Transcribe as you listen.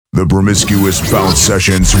The Promiscuous Bounce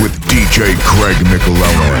Sessions with DJ Craig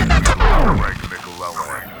McLellan.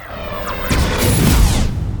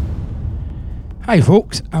 Hi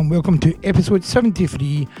folks, and welcome to episode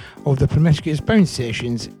 73 of the Promiscuous Bounce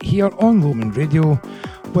Sessions here on Roman Radio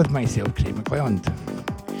with myself, Craig McLellan.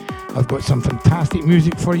 I've got some fantastic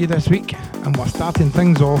music for you this week, and we're starting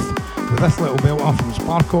things off with this little belter from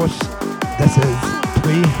Sparkos. This is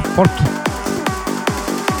Play for Keeps.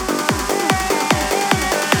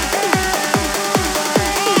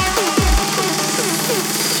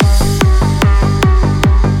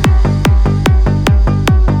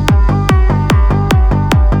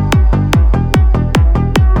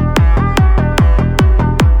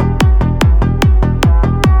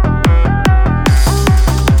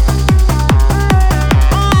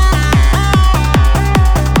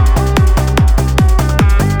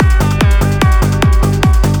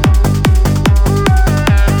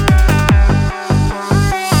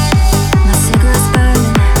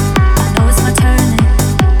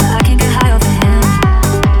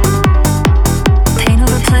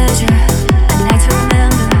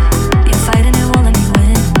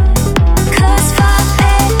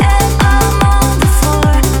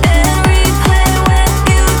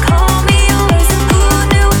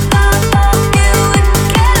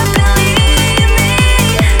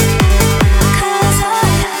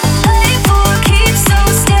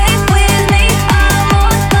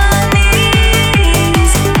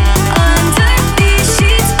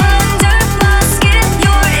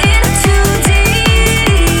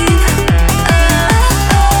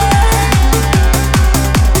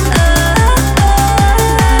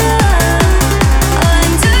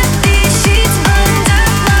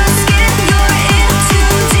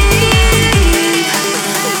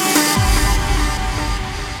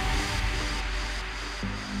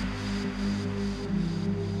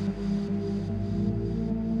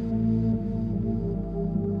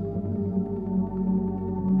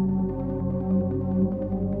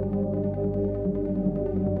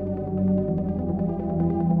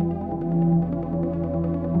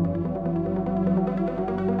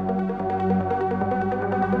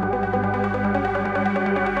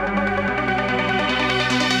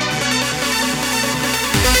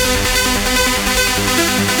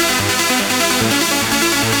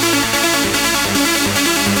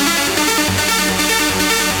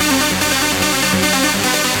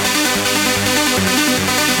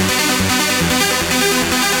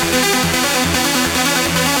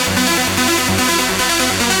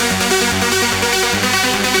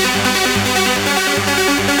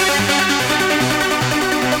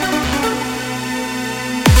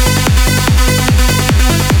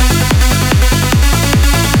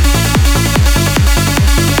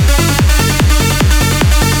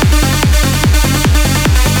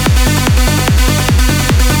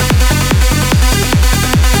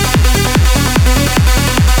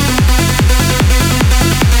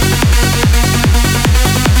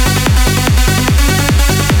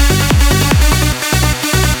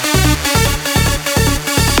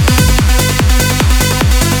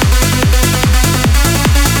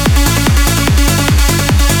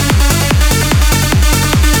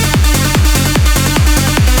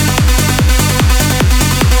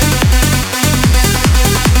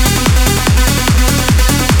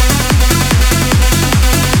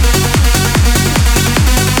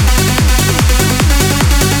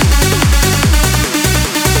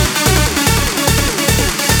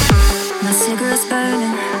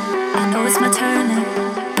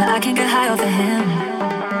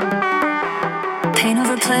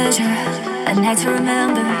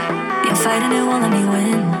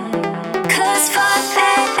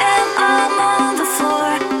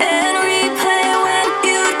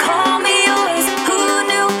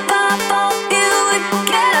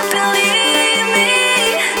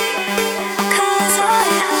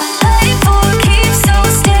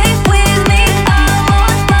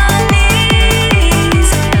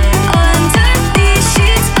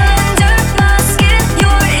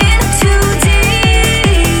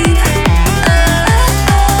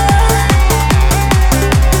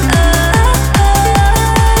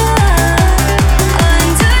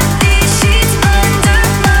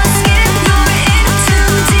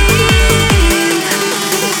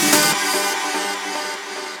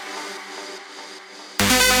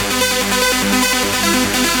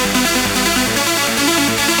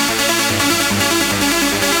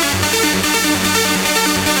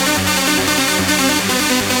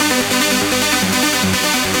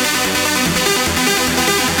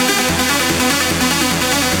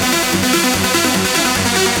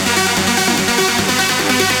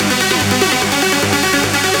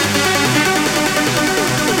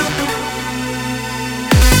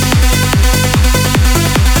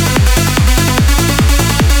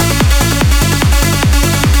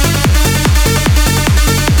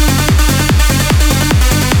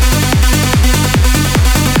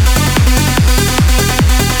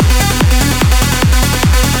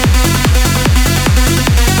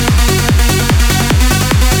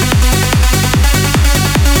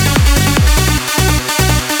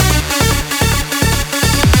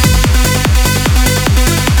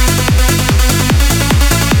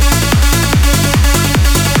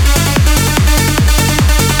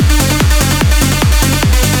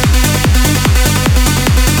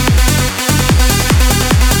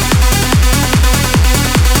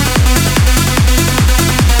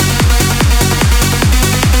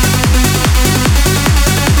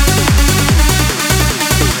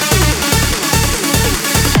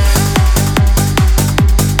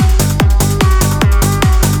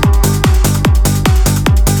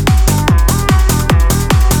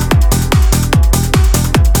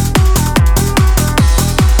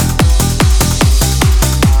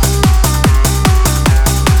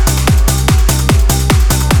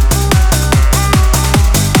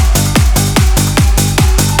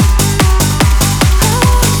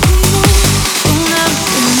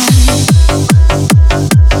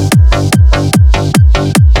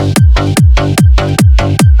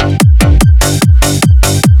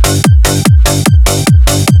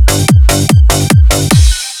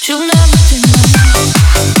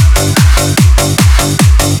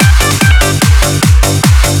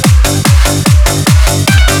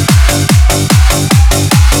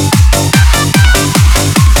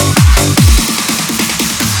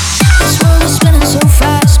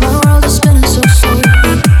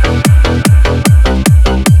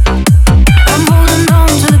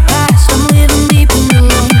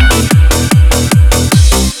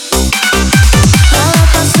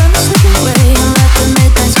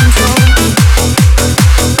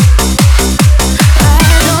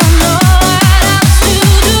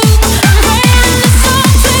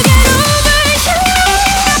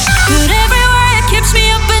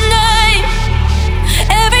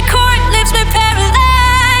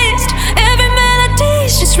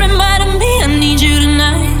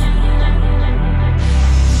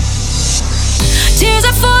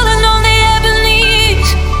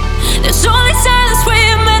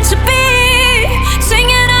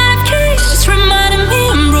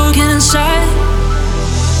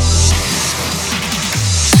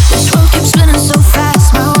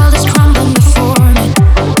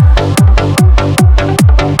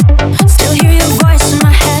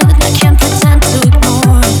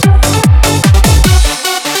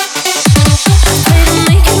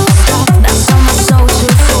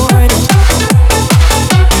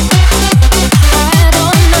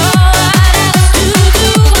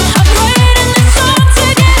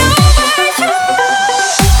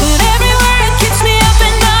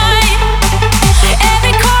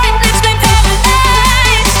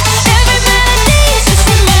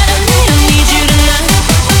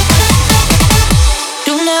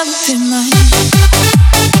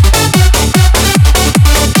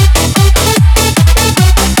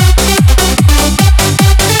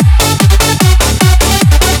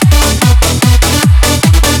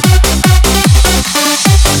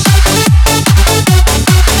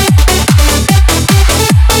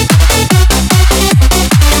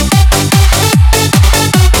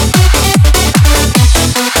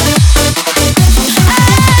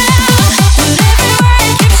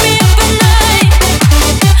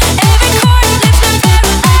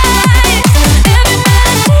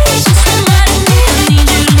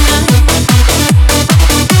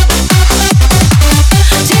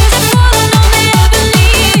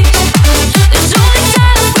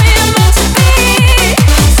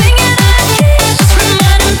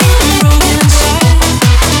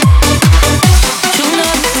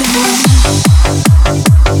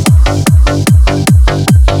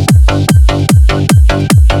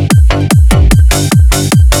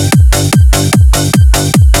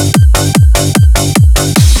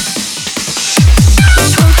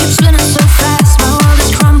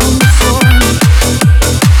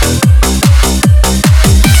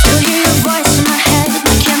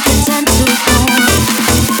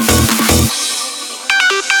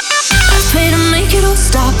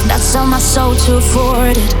 my soul to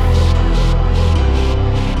afford it.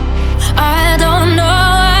 I don't know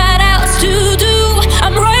what else to do.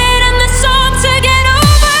 I'm writing this song to get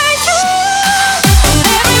over you.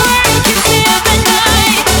 Every word keeps me up at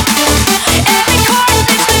night. Every chord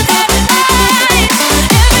makes me paralyzed.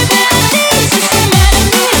 Every melody is just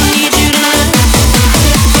reminding me I need you tonight.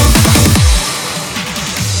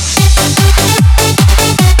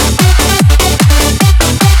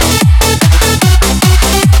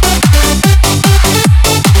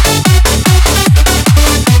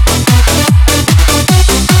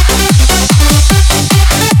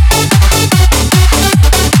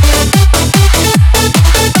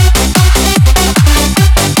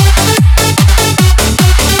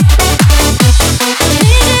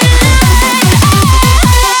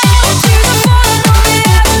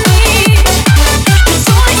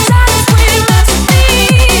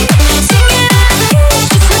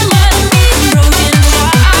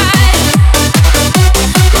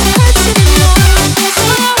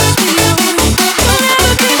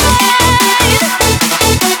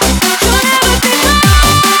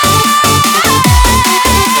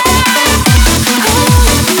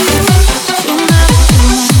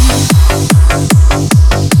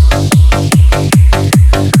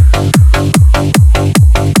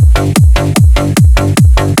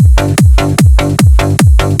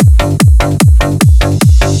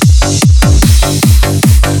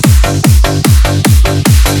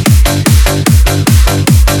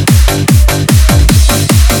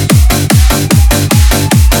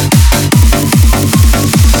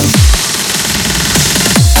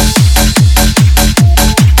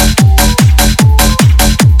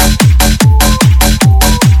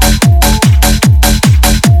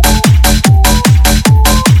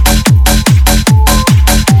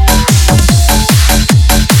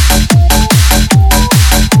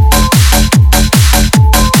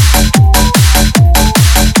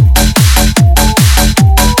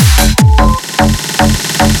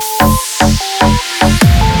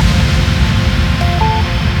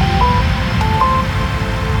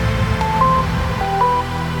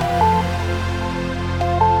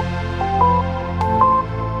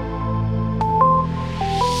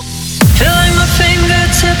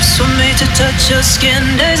 Your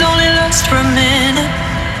skin days only last for a minute.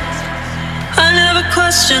 I never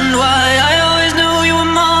questioned why, I always knew you were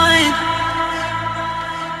mine.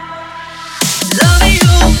 Loving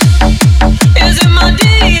you is in my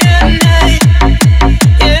DNA.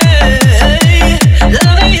 Yeah,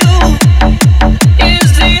 loving you is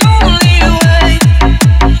the only way.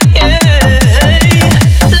 Yeah,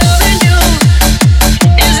 loving you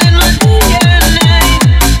is in my DNA.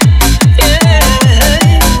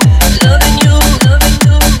 Yeah, loving you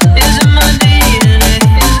is in my DNA.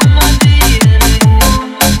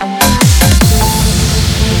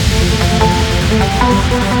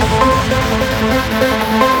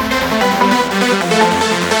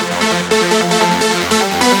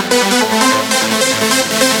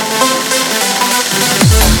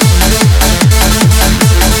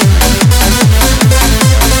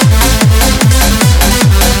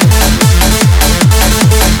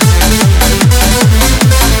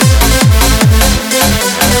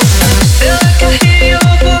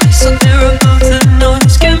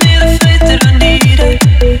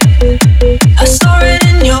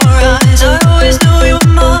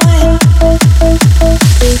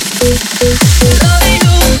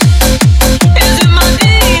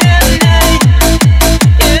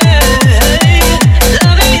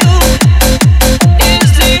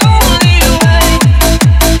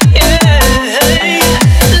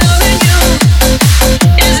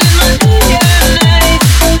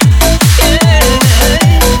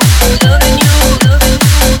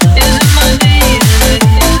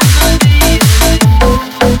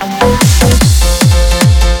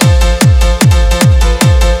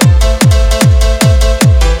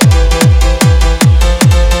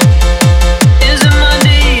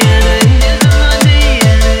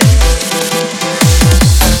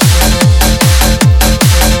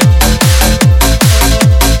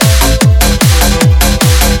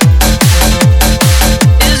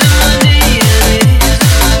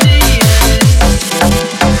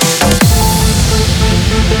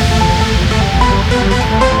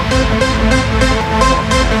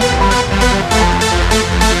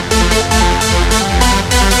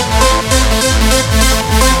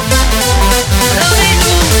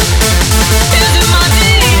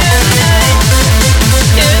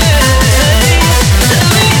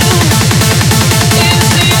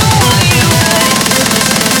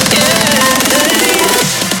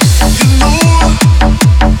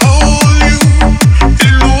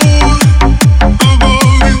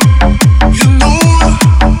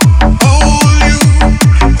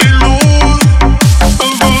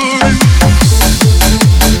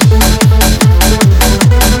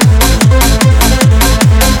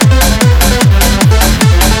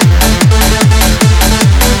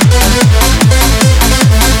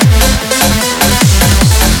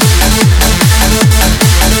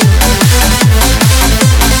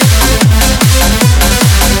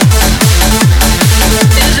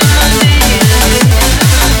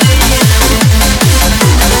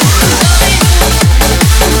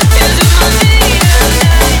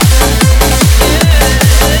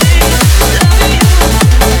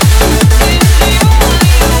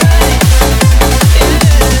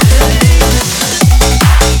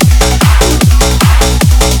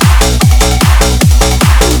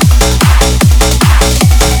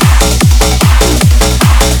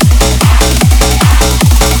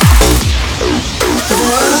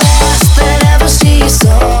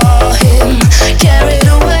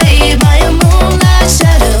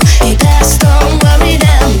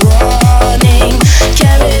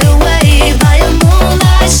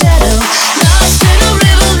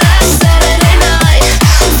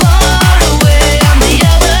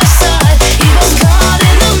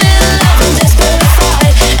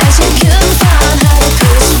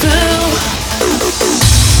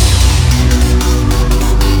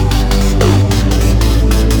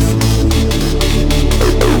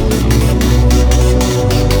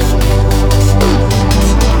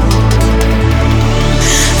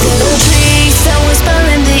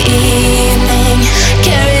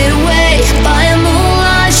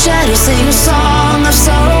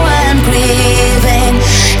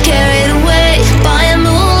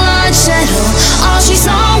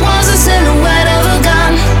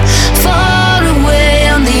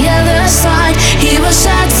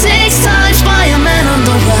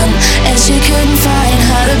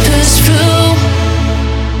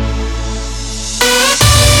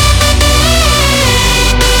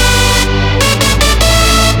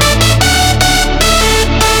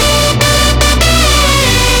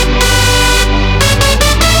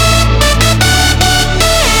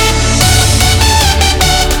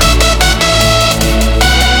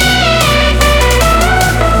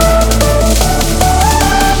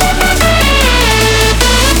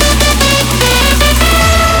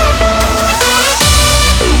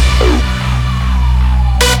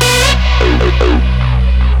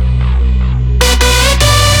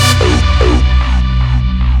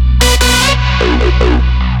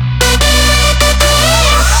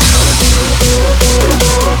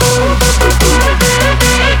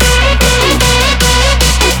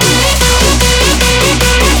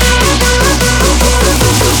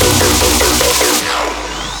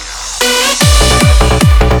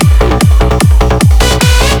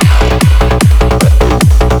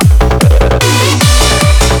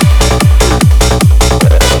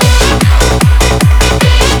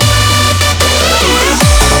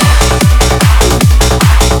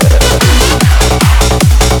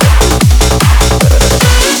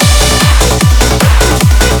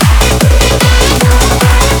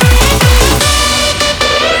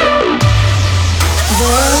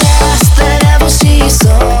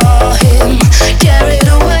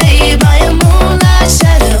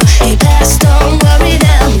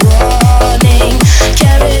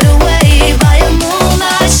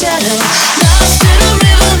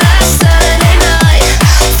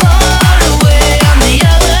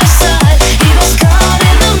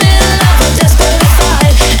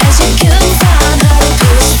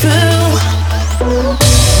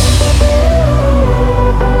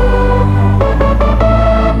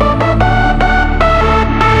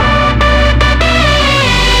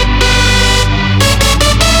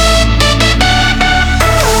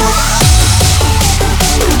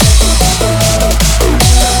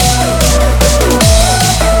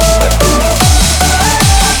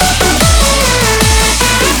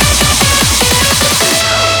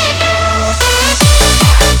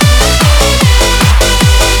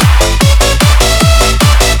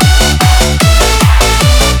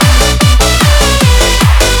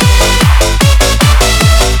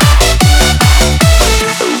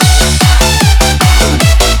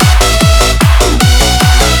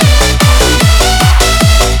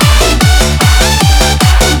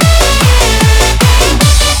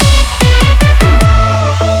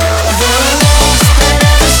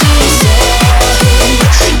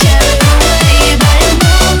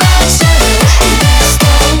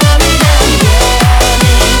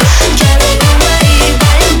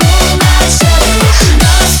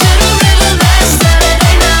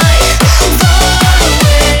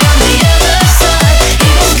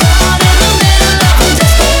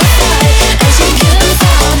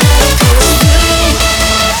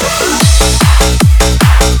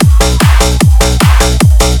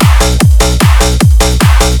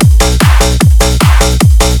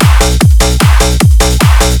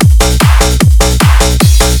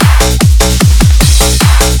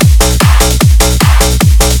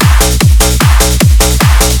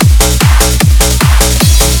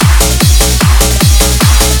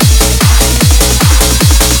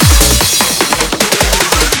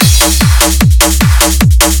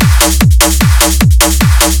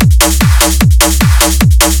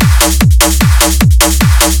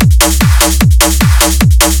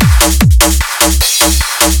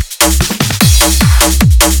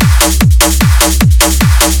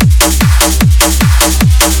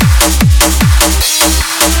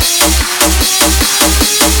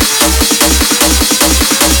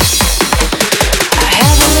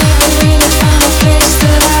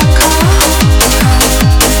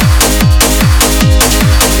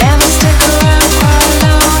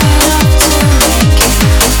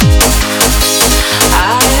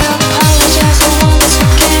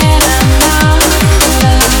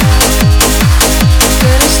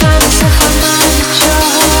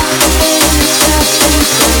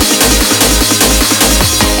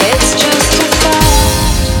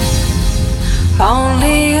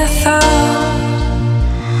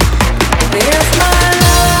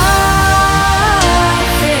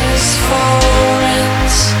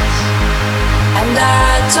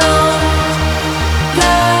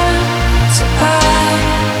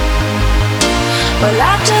 Well, I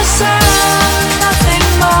just said nothing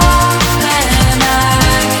more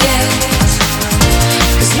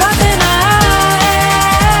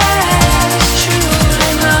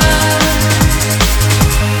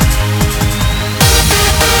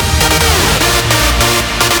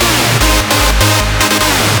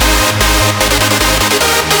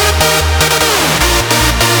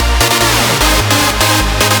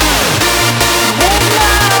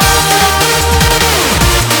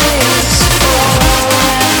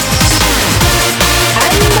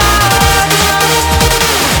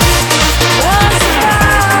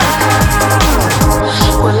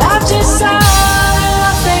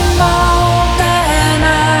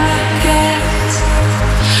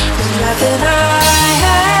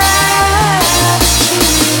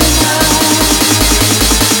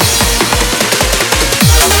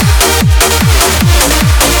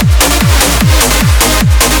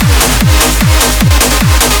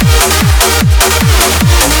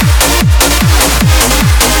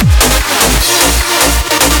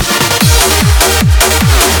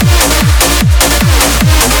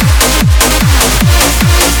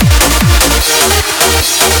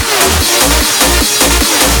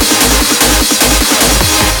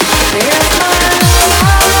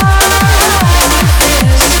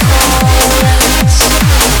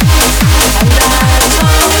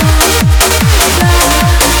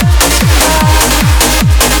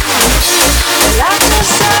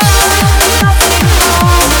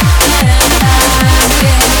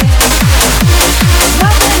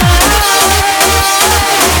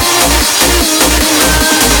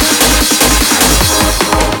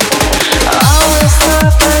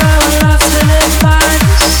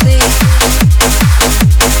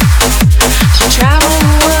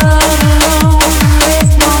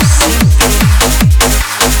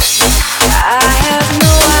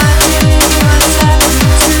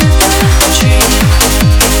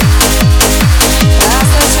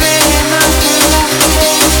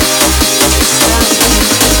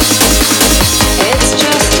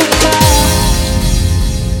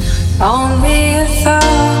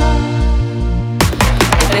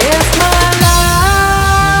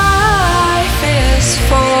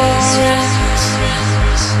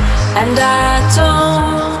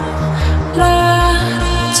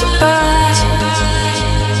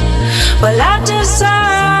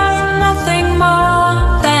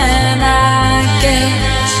than I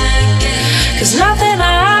guess. 'Cause nothing I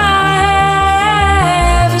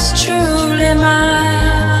have is truly mine.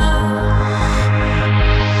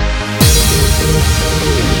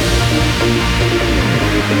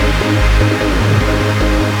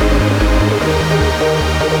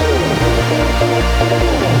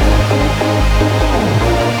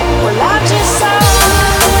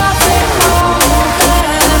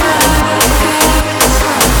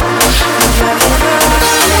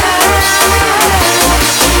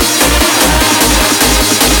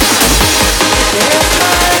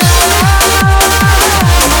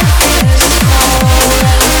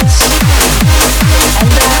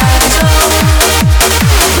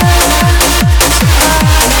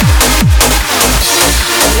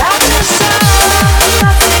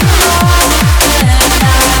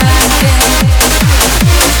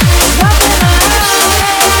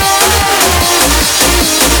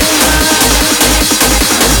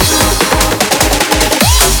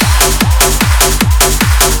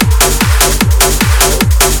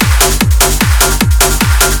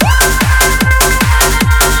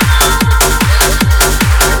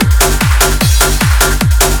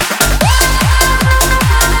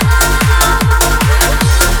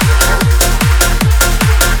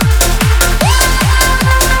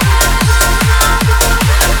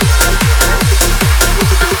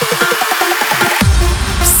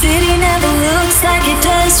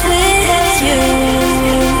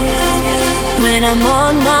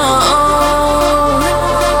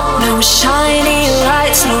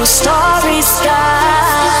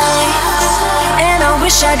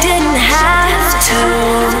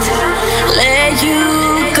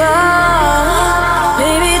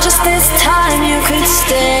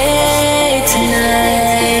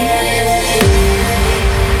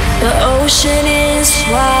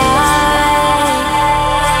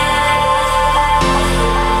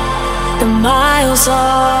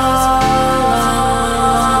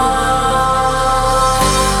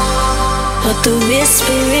 The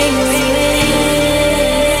whispering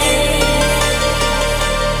wind,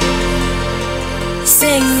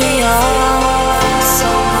 sing me all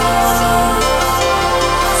song.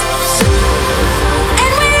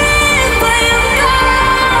 And wherever you go,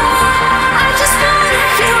 I just wanna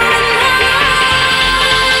feel it now.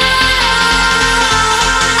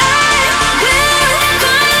 I will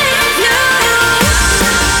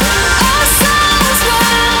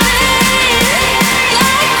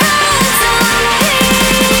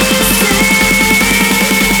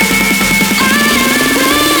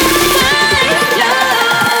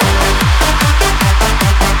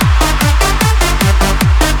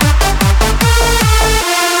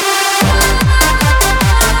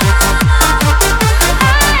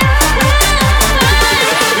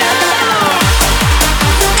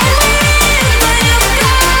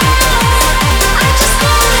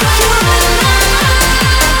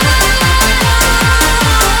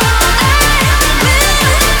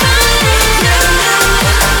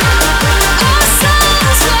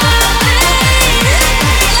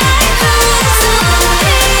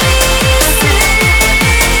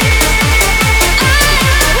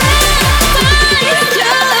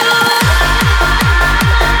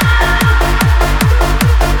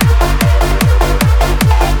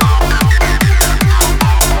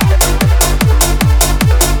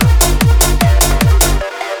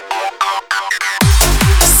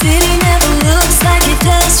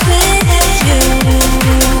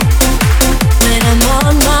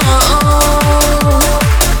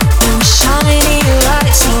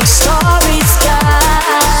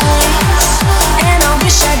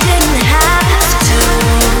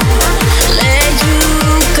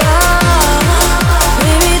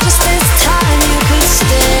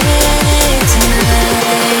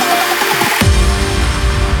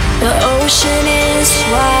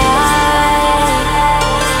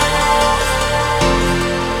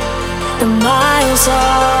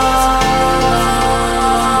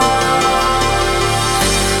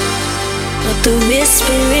the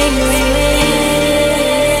whispering rain.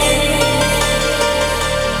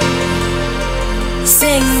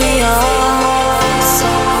 Sing me your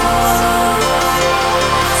song.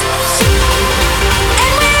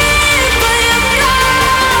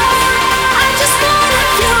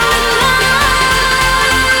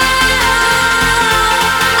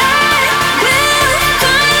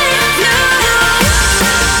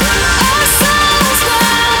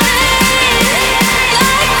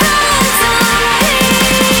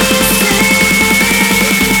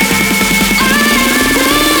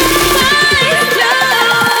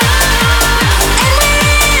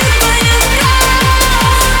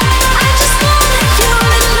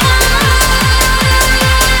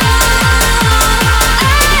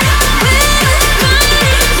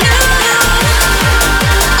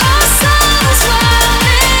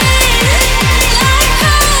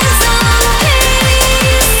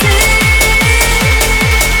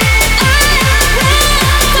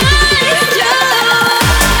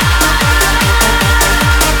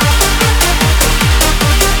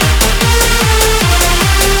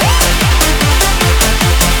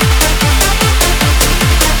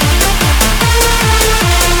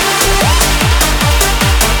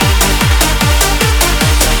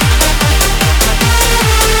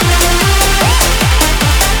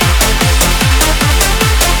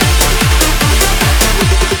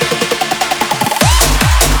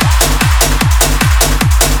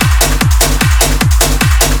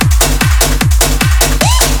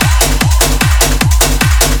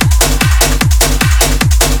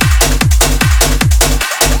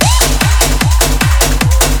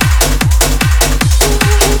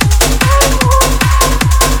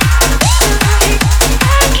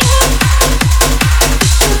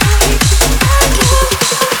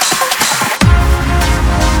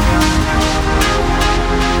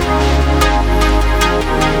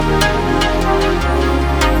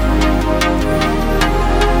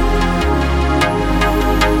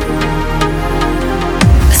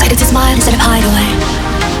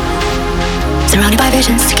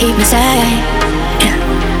 Keep me safe, yeah.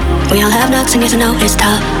 We all have knocks and get to know it's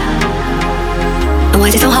tough. And why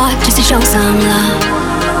is it so hard just to show some love?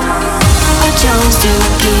 I chose to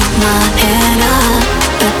keep my head up,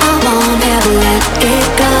 but I won't ever let it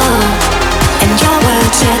go. And your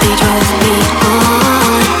words said they drove me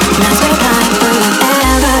on, and that's where I were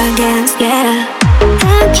arrogance, yeah.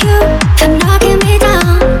 Thank you for knocking me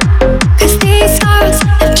down, 'cause these scars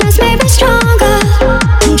have just made me stronger.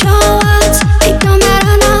 And your words, they don't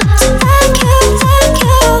matter now. So thank you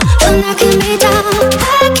for knocking me down.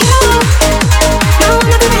 Thank you. No, I'm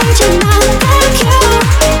not gonna hate you now. Thank you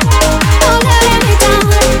for letting me down.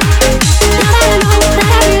 Now that I know that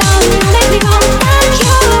every love will make me go. Thank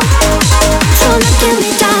you for knocking me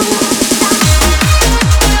down.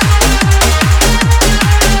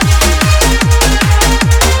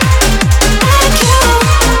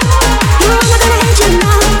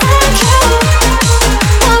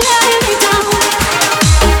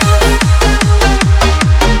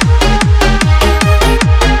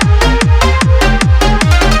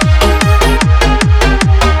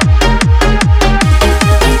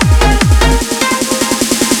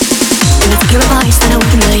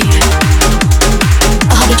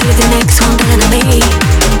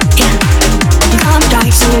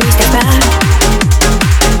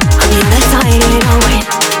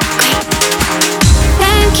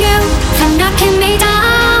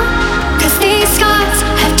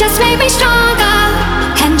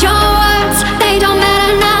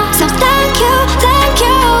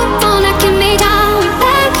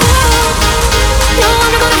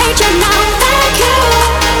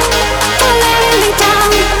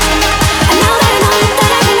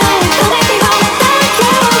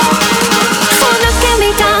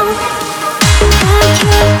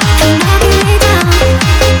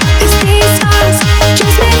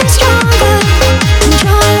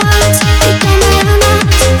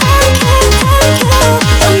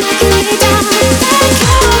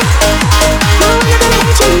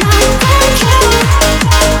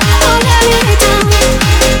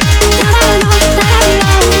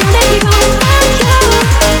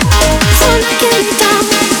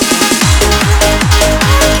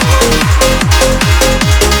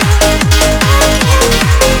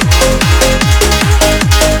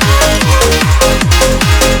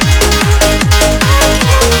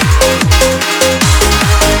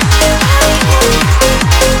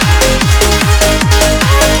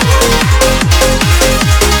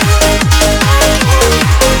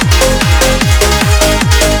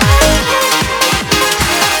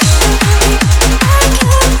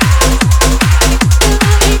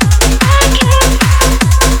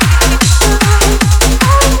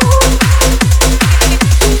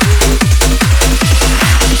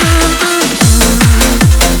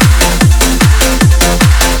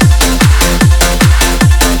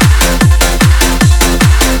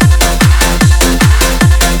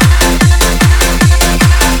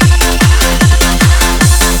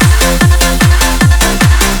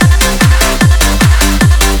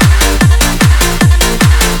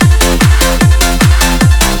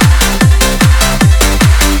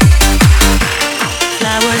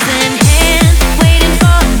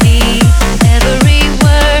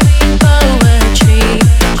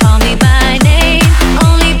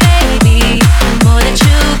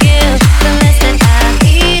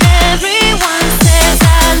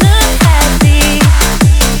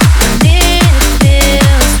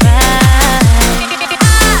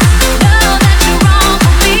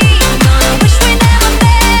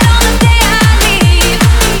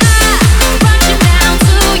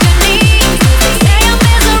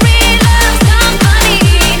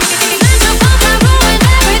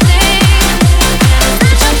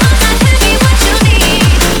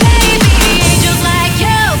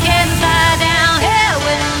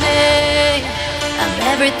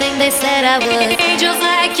 everything they said I would. Angels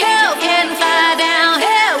like you can fly down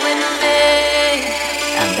here with me.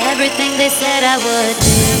 I'm everything they said I would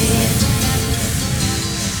be.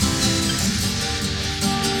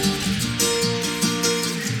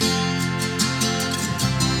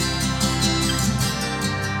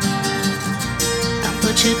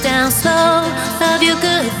 Put you down slow, love you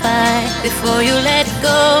goodbye before you let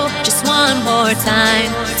go. Just one more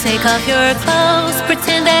time. Take off your clothes,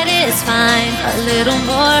 pretend that it's fine. A little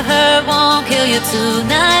more hurt won't kill you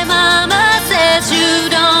tonight. Mama says you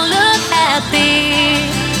don't look happy.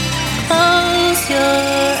 Close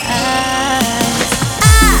your eyes.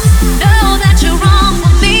 I know that you're wrong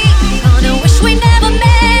for me. Gonna wish we never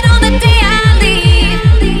met on the day I leave.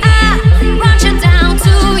 I brought you down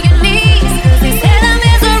to your knees. They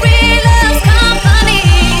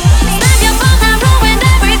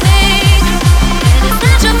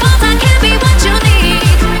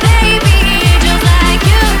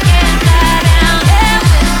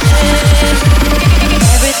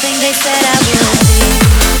said I will be.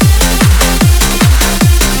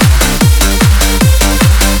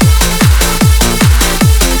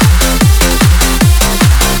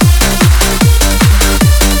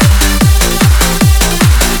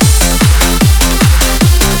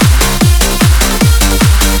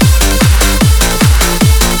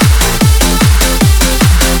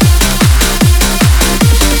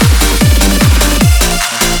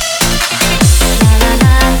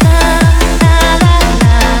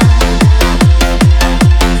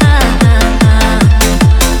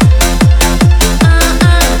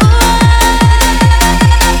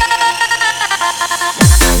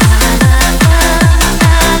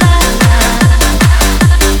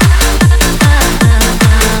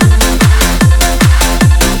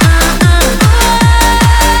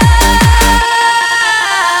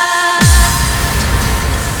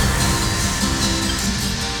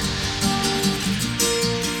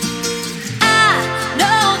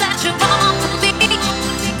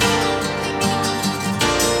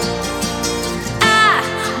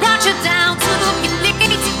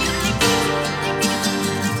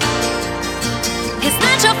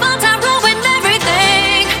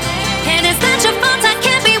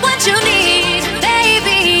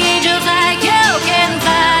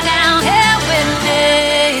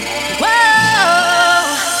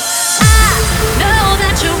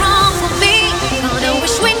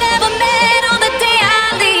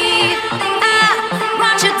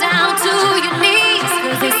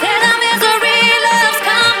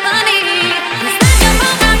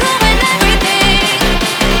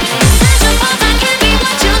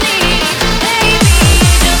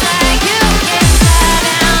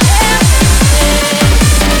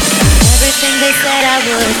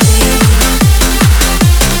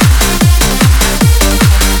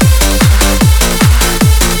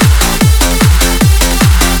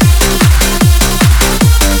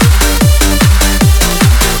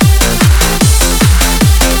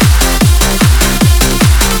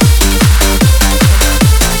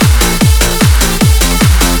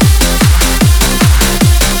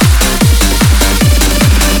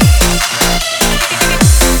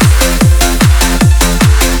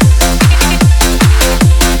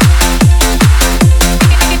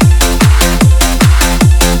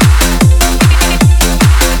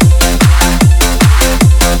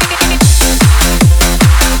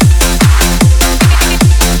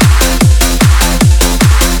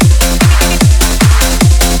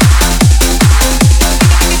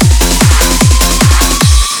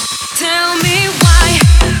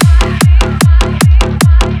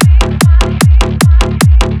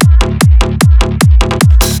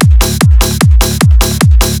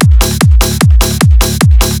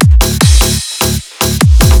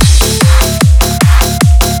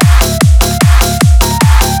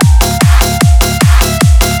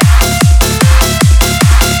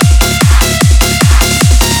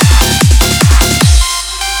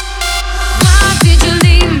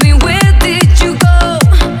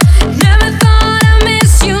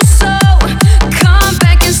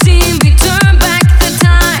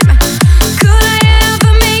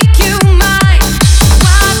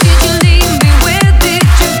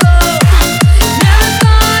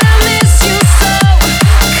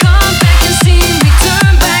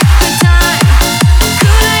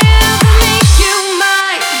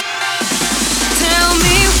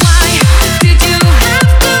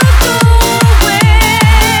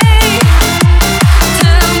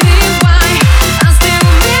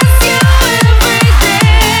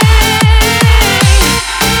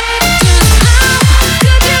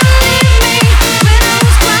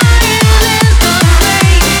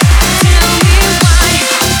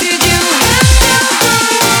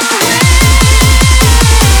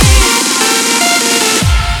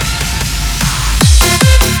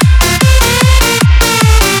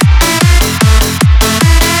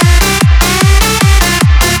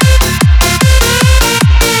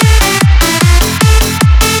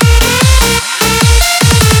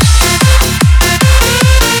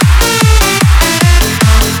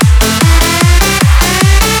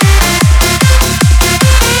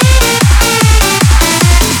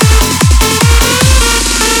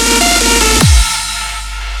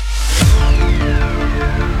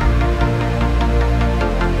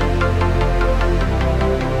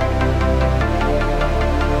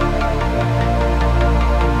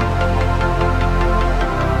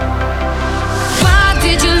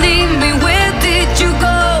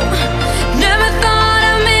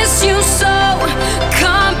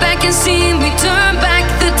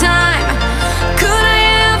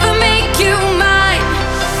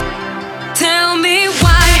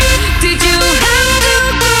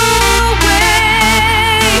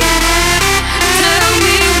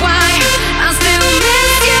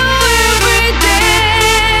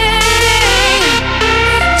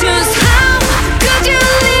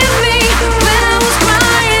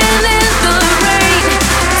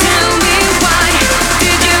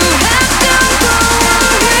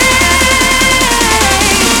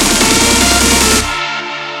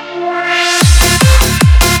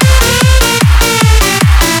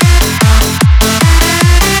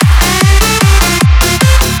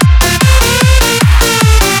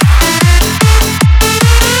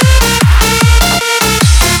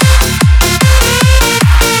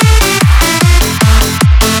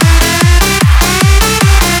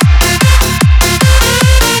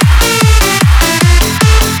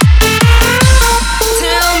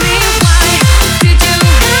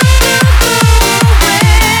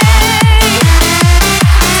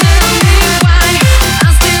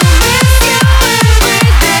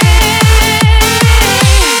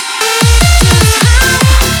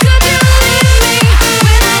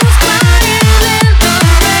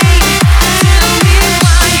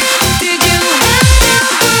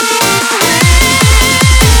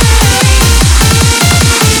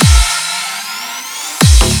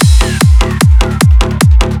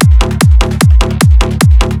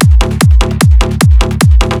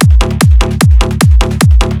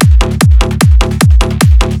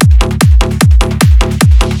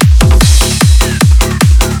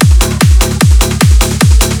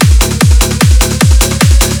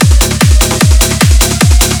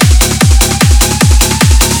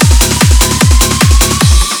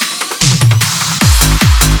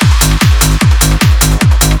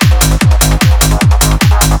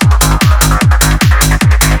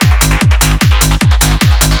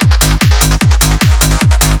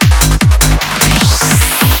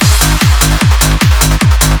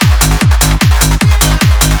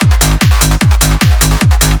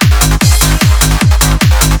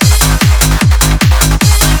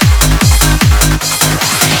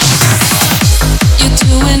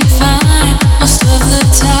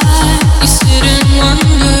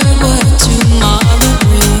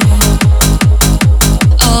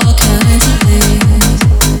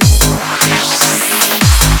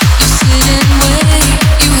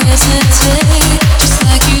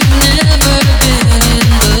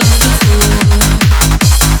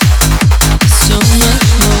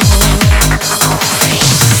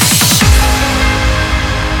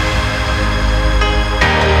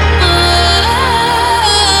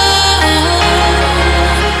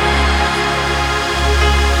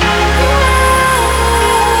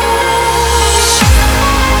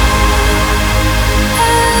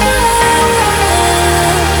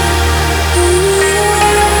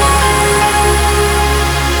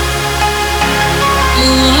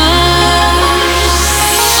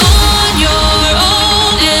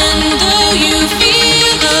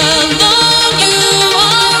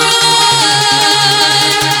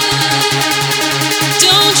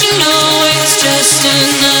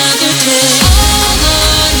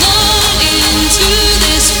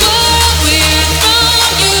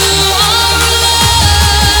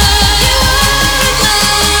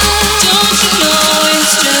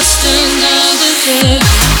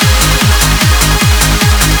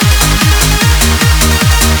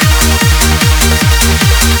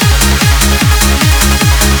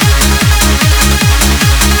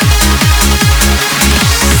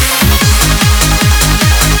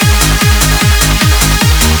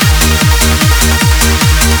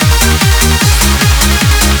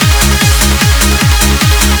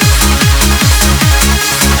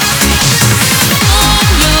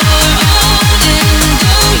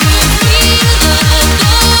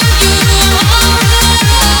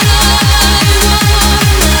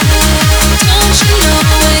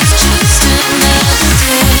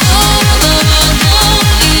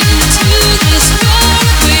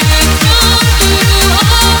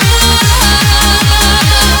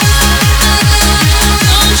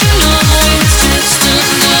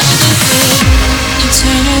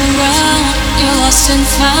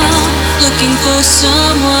 for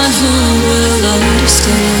someone who will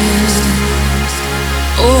understand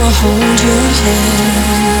or hold your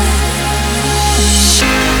hand.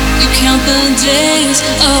 You count the days,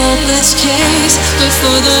 a hopeless case, but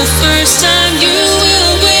for the first time you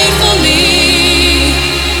will wait for me.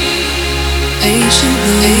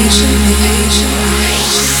 Patiently, patiently, patiently.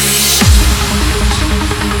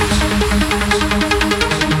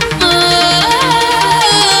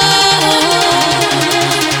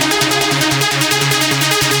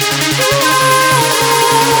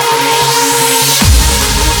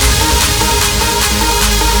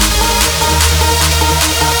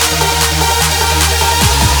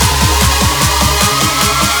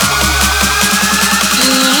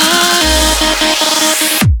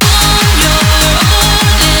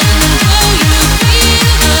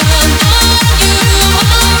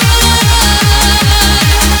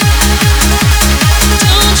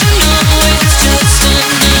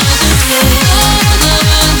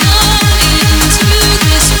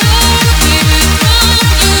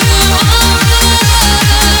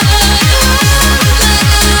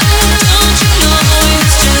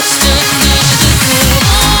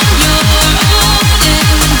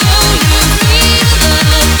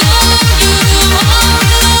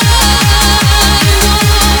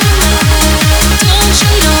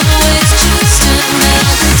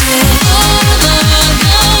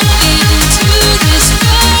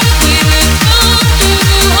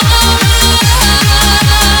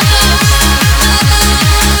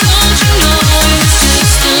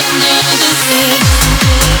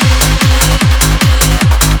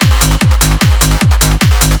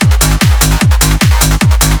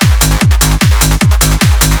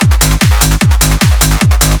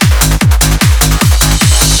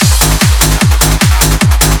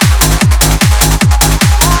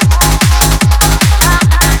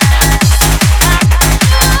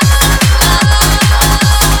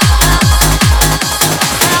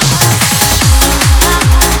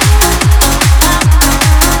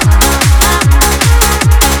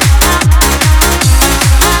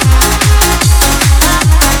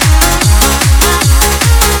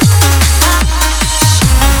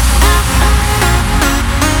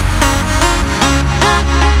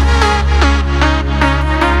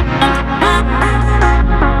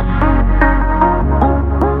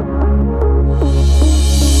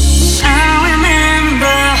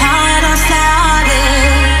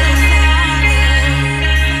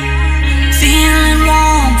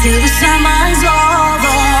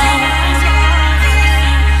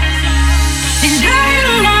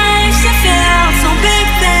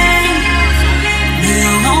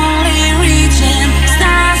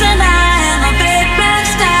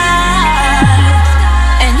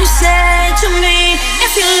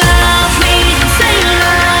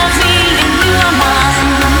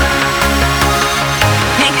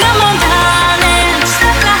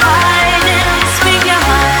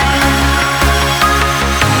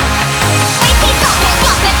 Take it off.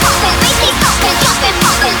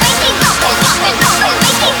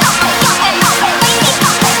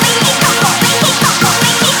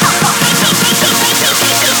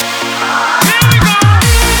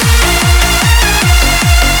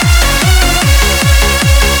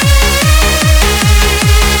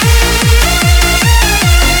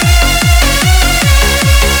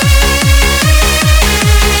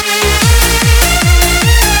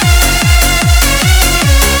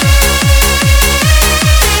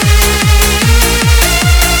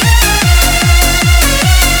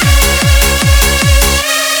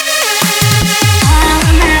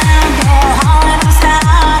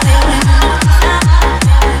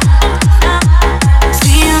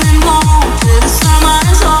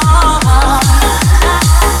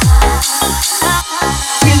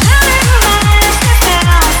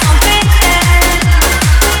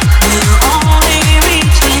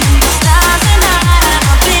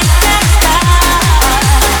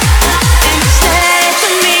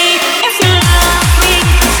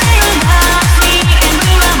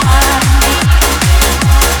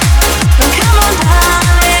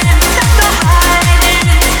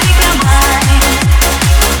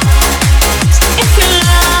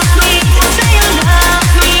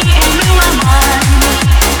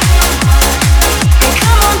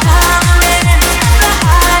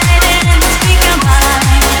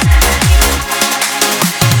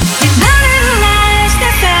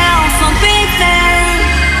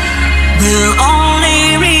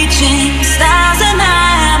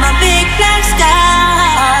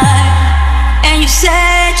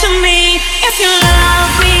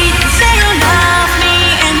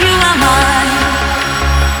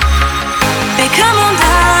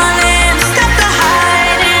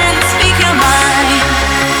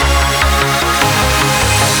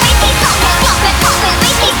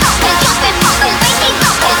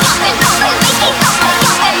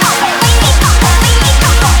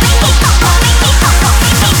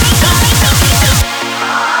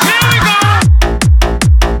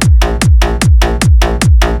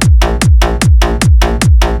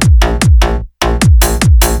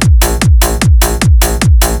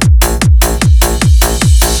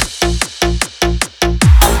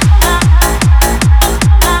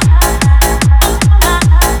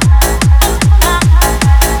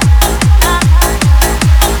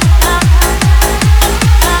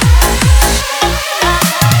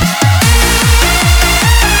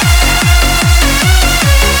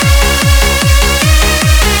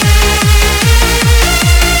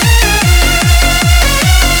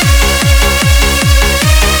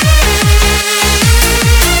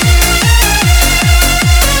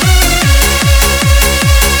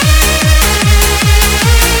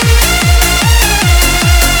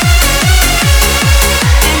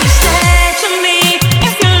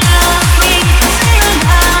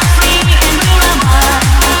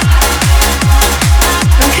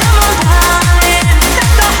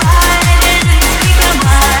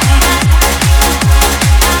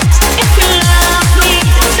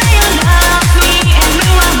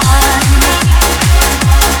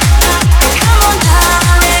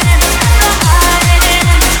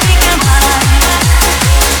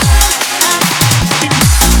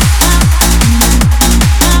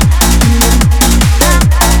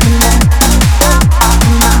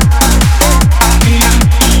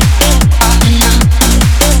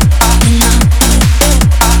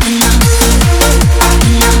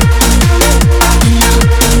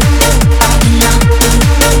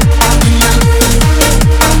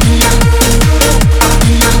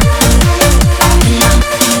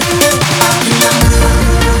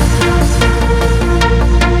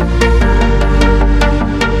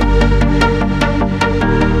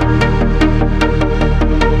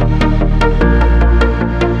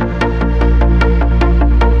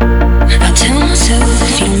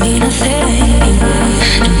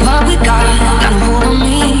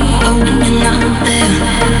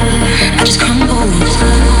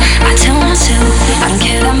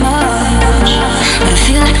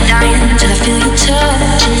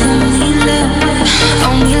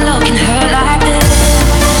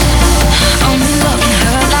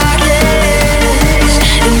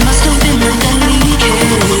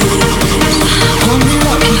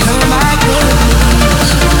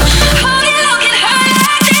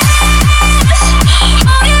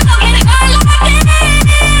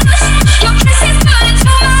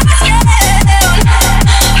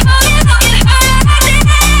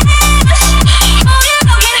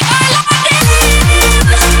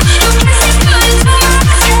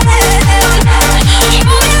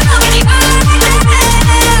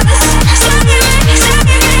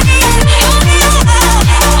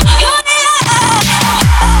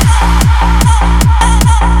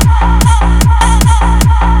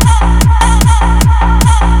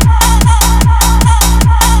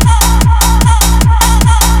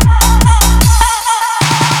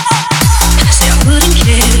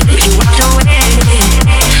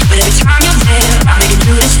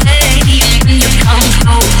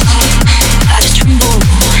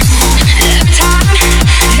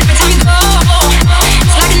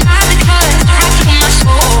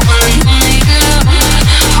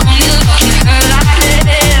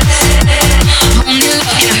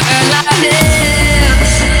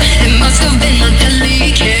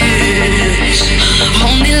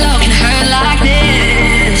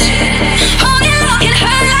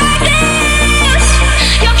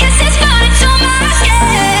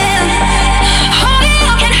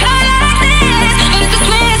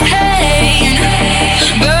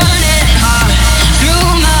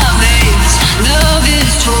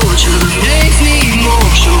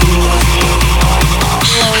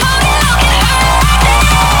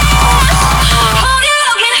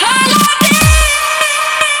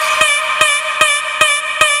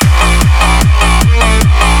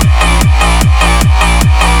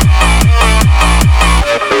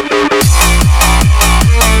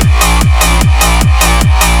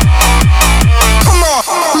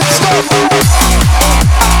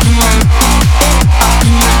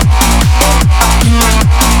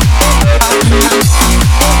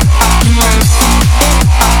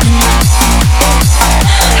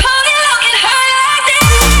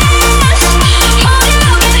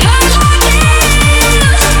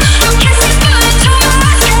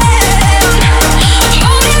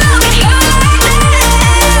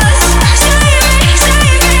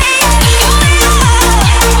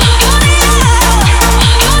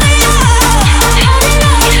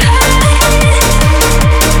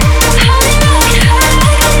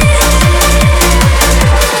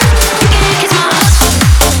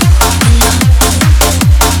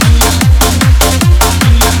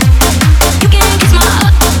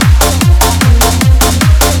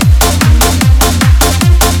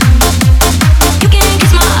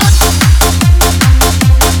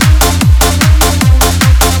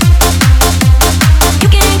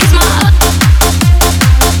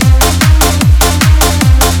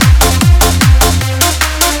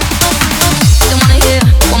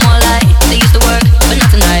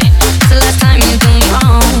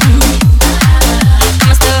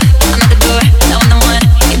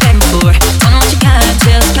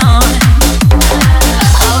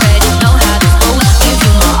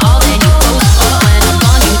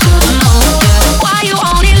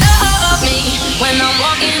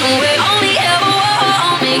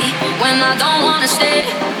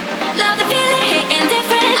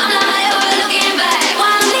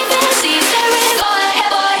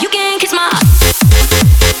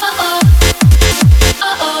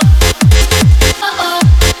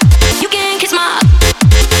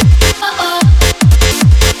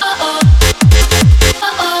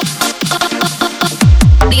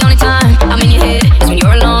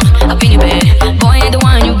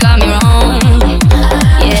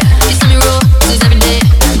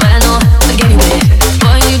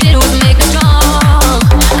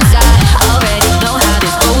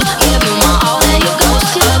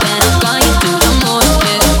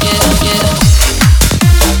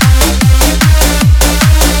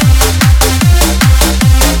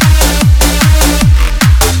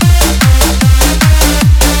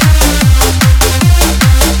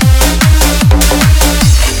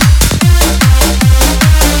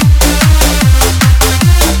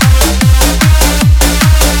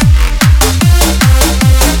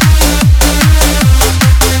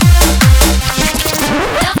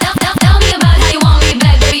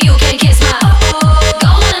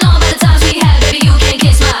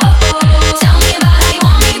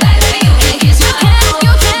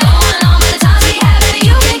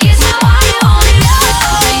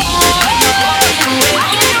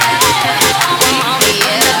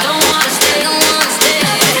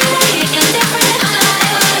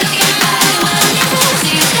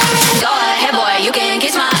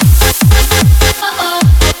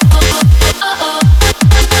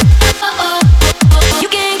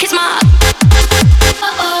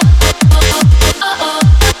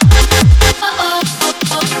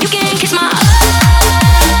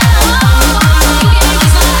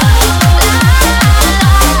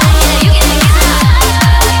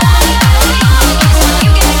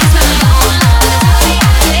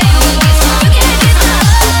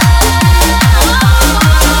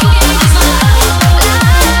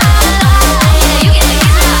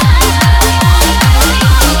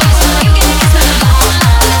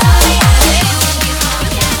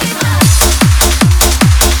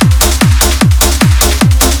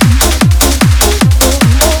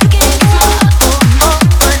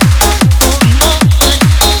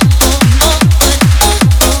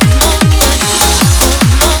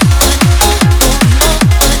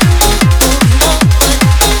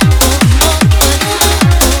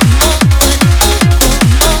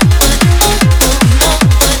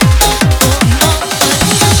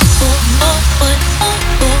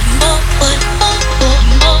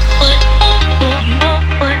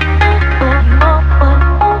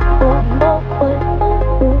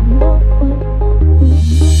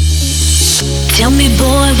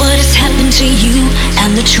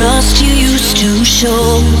 and the trust you used to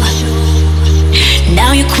show.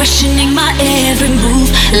 Now you're questioning my every move,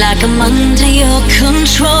 like I'm under your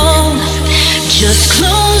control. Just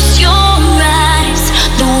close your eyes,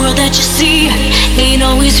 the world that you see ain't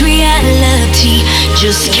always reality.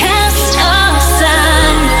 Just cast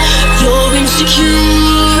aside your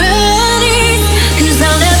insecurities, 'cause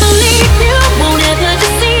I'll never leave you, won't ever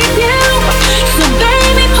deceive you. So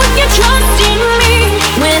baby, put your trust in me.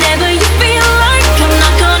 Whenever you feel like I'm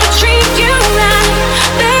not gonna treat you right,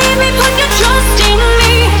 baby, put your trust in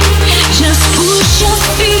me. Just push your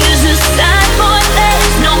fears aside, boy,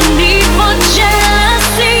 there's no need for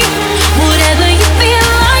jealousy. Whatever you feel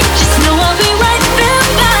like, just know I'll be right there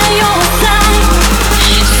by your side.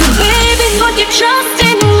 So baby,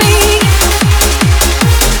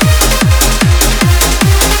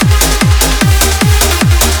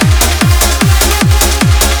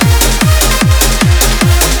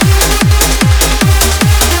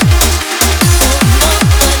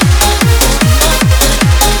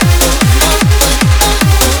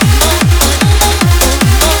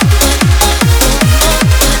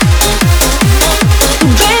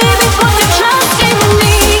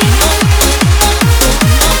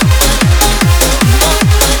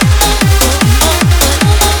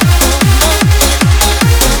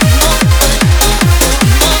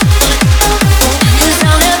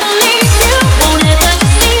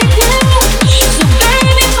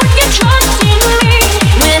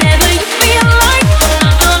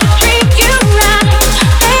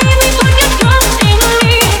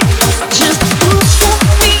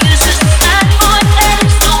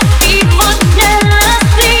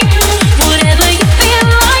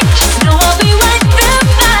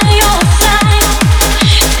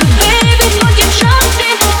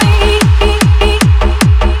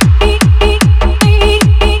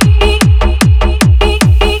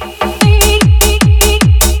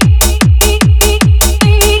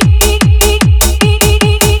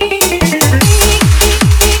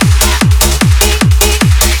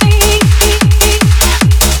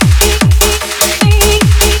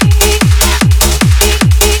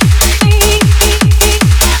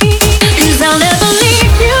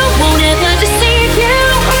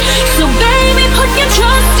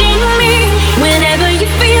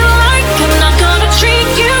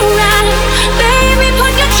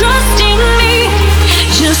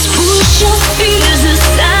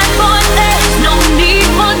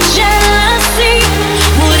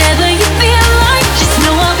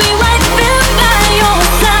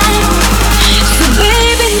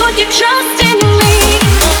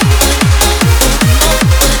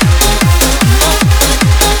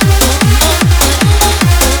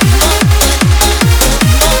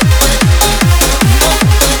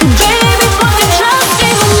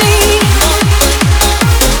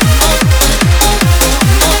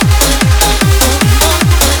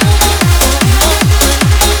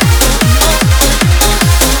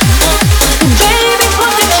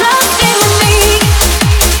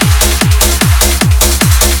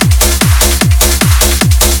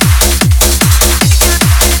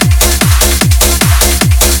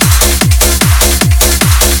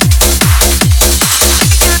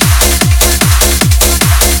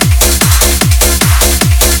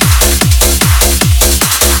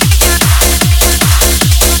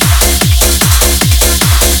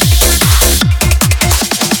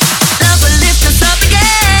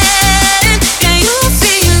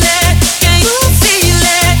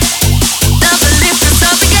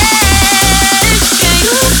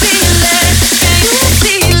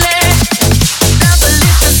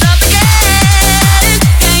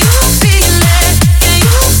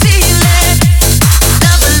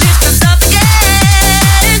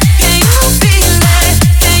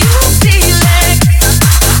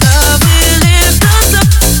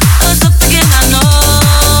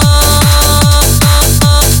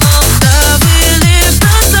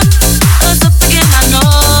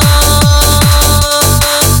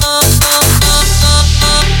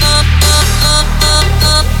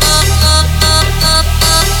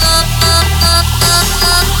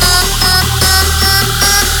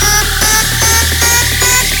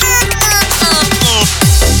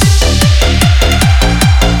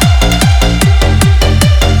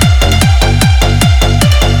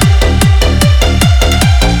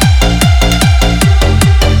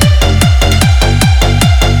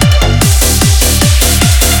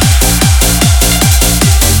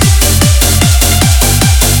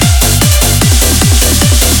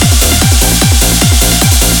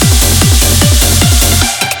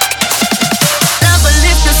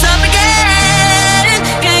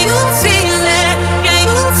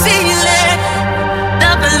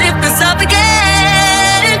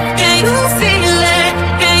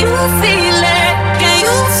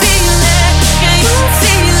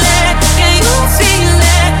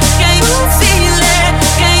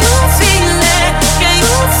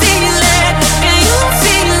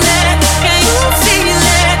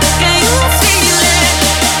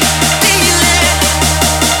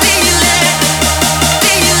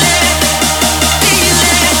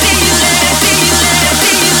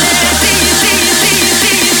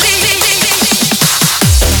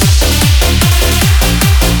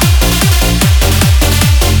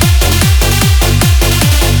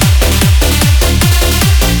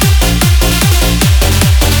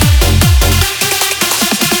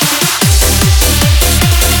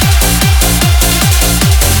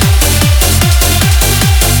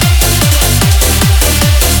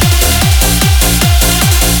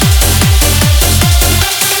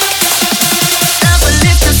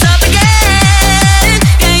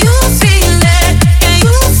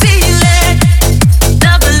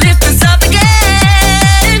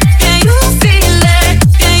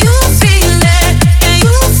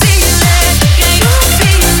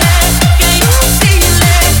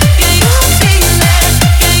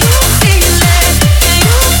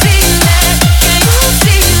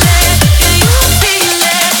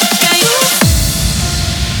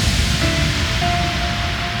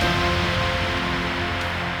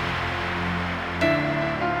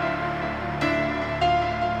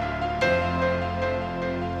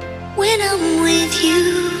 I'm with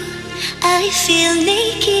you, I feel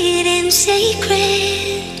naked and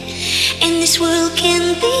sacred. And this world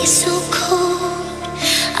can be so cold.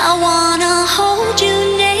 I wanna hold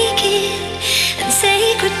you naked and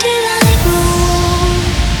sacred till I grow old.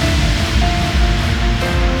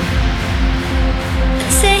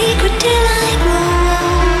 And sacred till I grow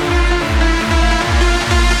old.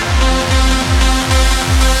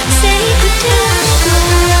 Sacred till I grow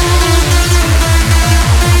old.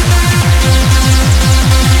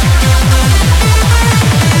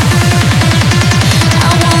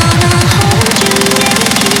 I wanna hold you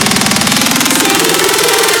naked. Sacred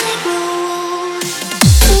till I grow old.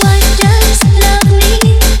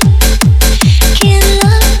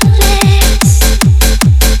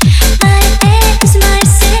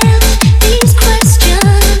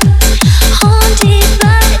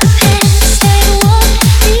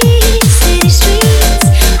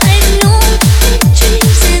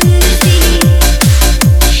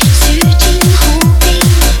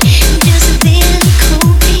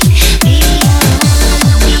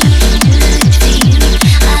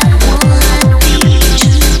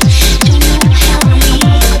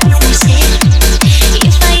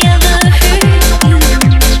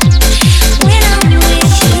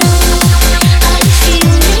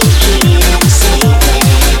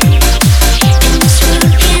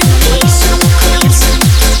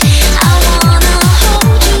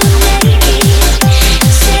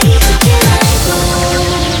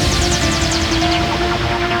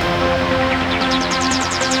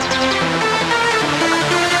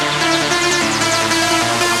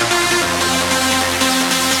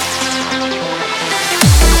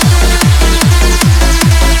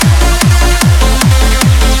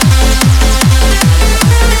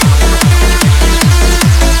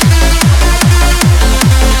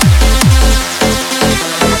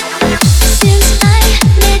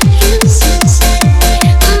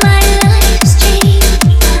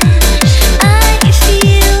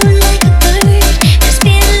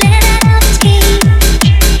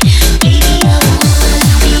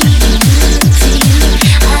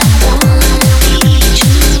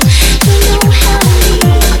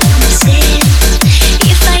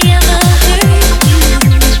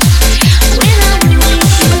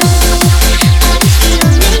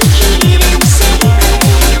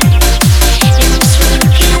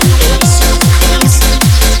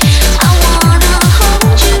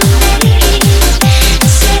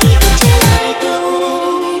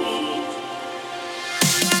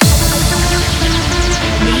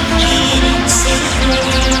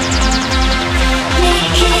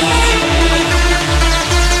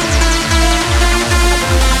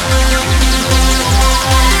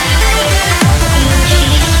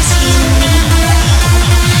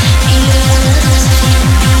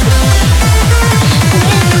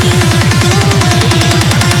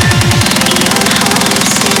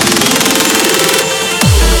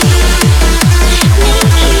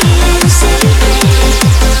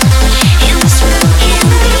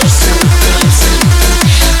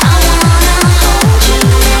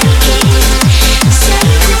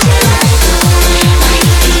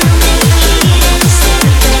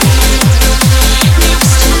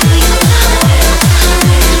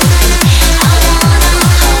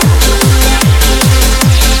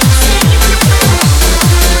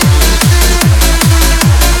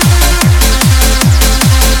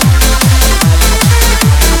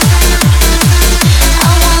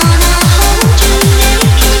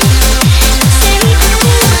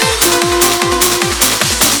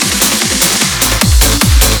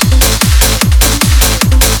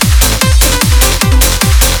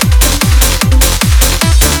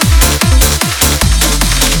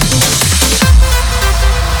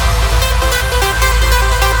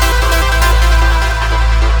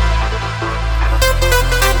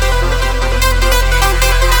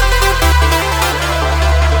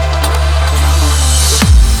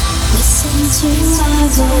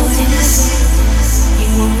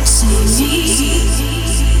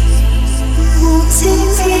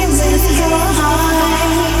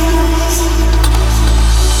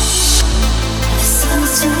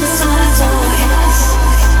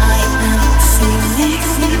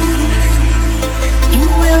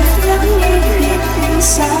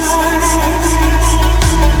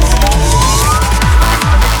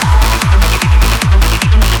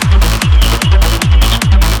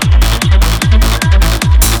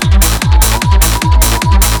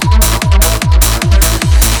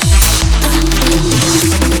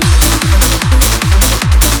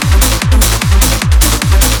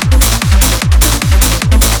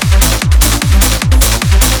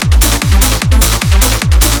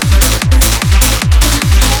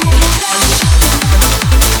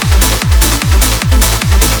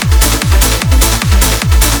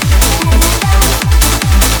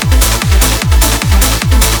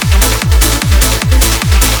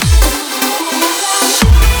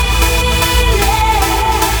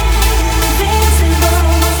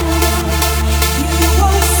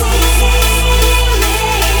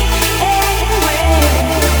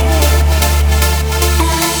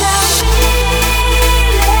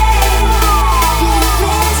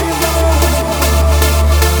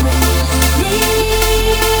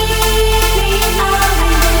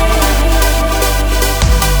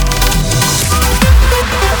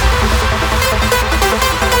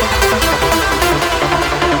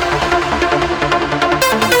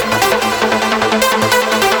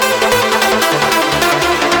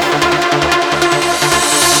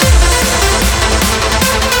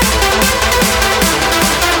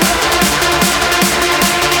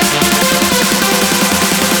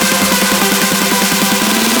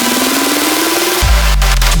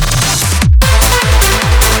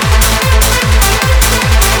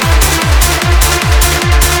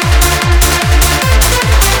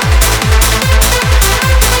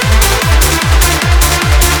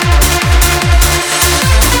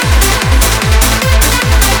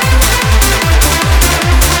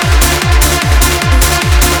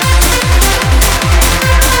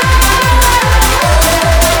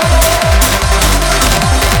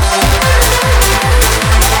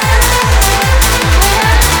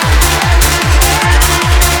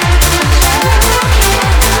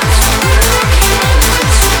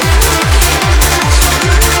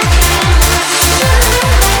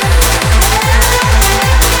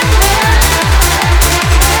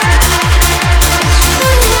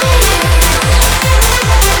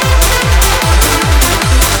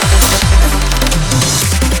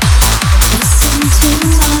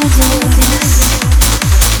 See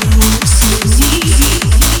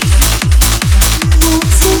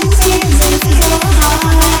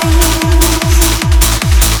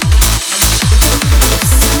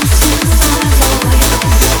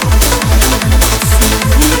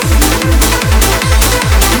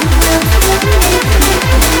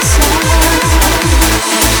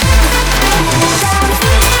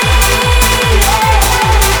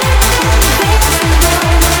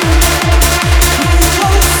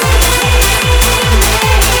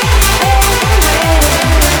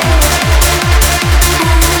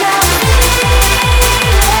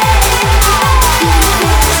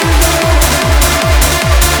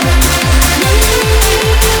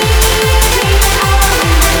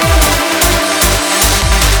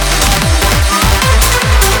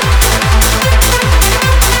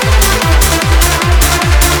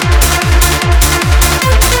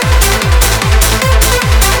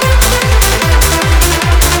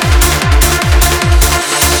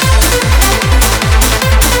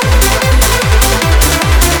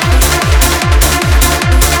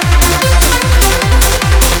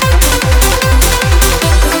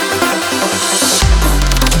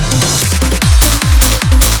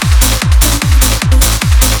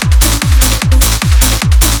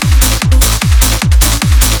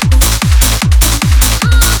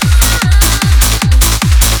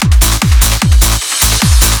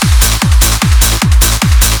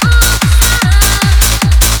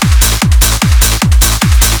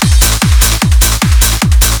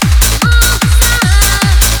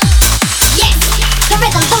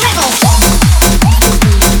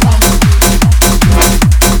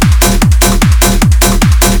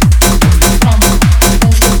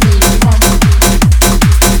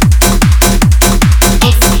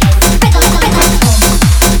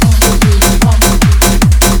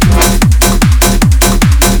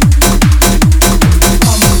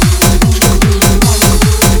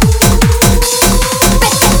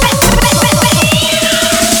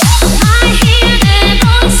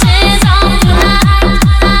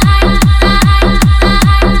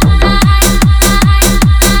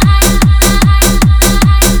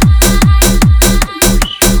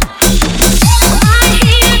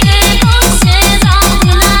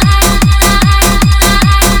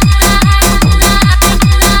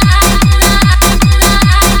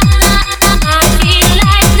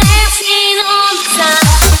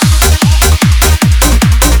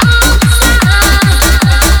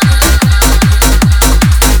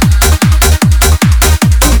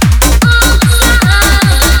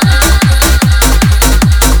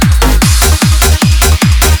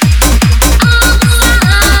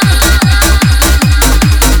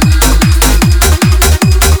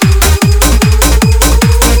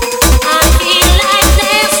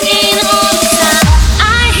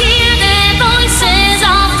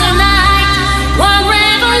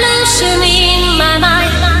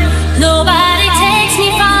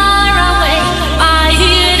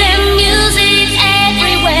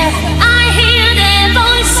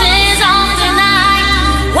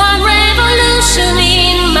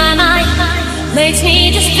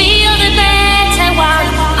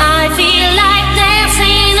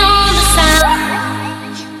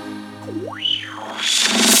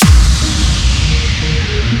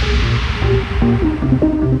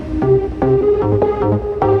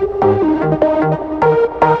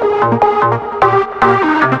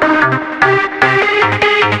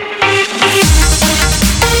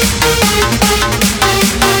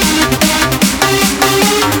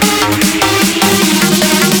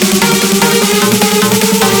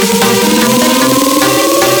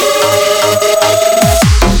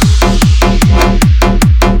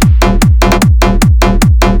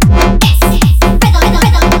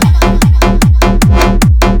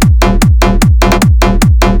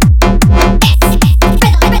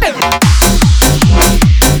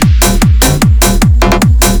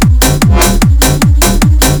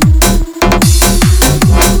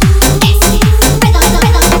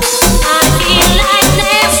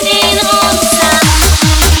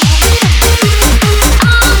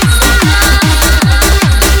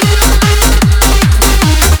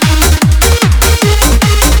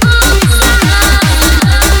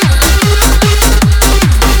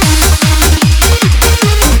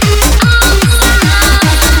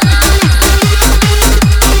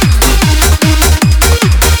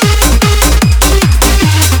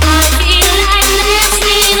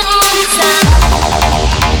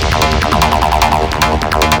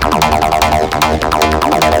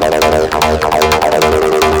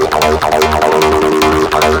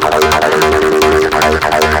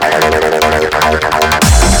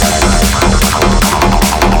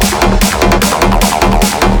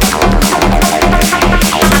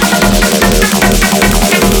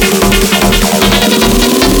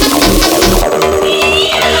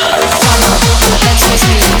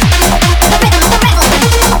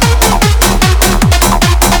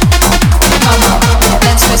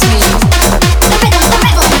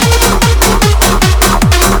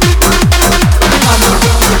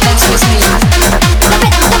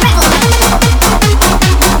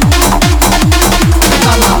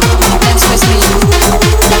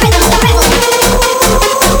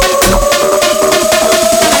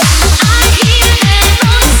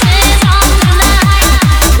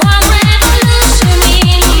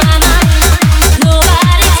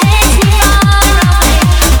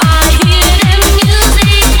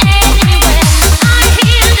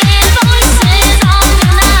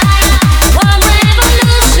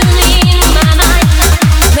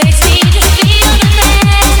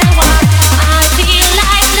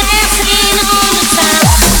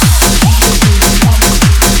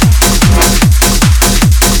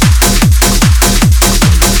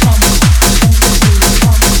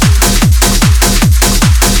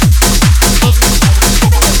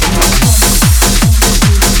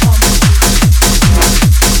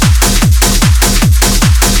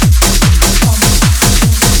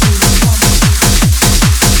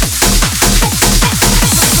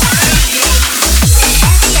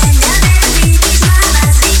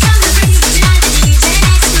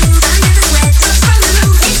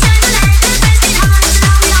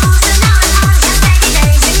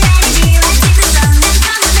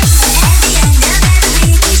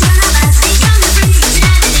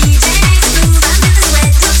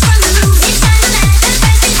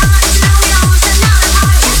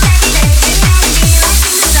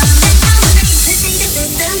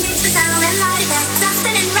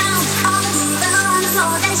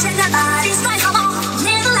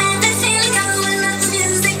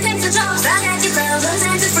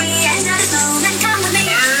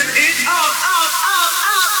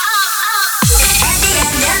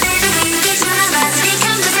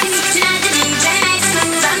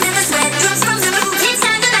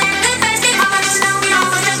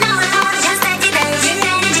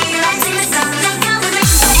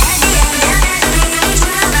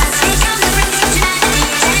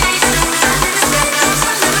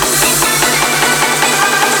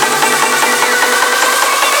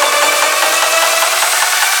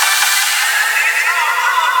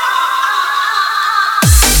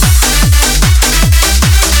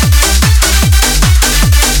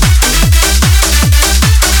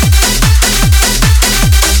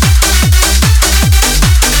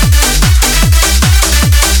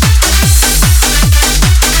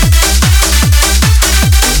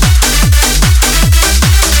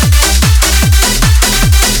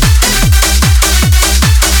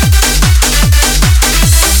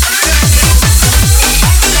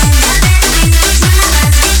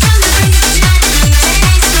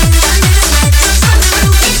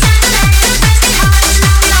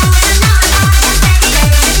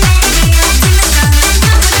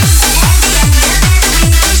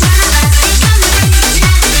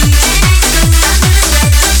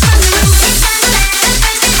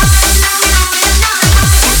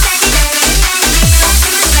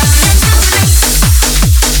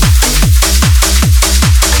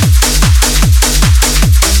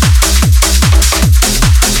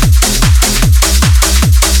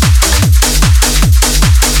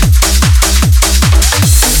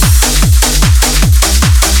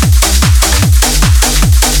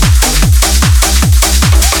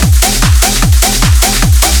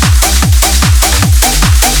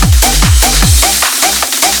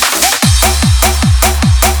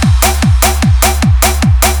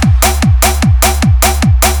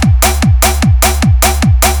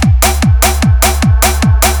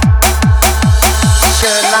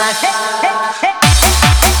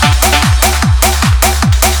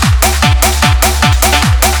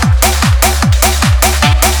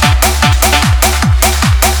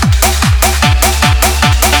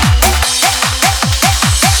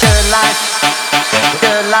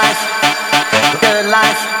life, good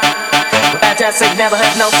life. Fantastic, never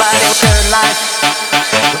hurt nobody. Good life,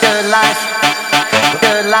 good life,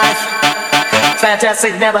 good life.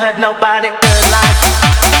 Fantastic, never hurt nobody. Good life.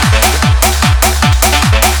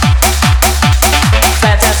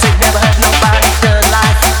 Fantastic, never hurt nobody. Good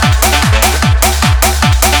life.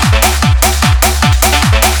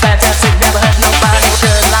 Fantastic, never hurt nobody.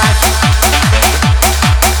 Good life.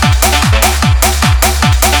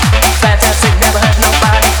 Fantastic, never hurt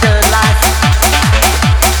nobody. Good life.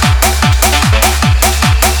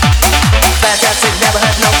 Fantastic, never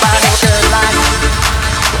hurt nobody. Good life.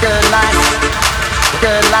 Good life.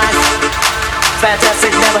 Good life.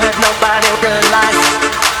 Fantastic, never hurt nobody. Good life.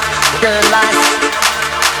 Good life.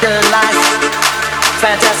 Good life.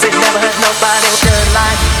 Fantastic, never hurt nobody. Good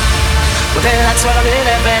life. Well, then that's what I'm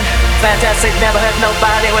living. Fantastic, never hurt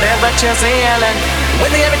nobody. Whatever you're feeling. When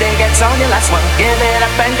the everyday gets on your last one, give it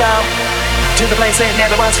up and go to the place in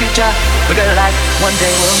everyone's future. The good life one day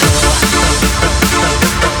will go.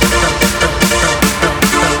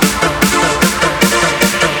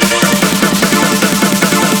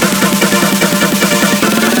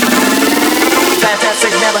 Fantastic,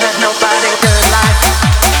 never hurt nobody. Good life.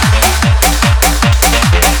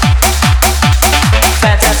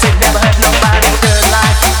 Fantastic, never hurt nobody. Good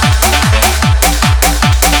life.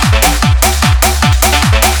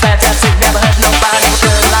 Fantastic, never hurt nobody.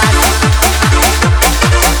 Good life.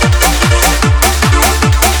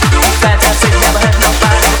 Fantastic, never hurt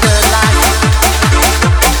nobody. Good life.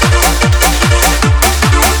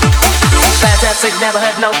 Fantastic, never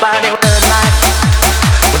hurt nobody. Good life.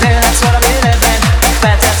 Well, then that's what I'm living.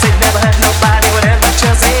 Fantastic, never hurt nobody. Whatever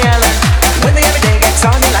you're feeling. When the everyday gets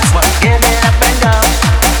on your last one, give it up and go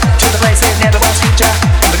to the place in everyone's future.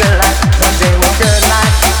 The good life, one day will good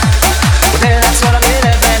life. Well, then that's what I'm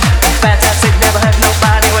living. Fantastic, never hurt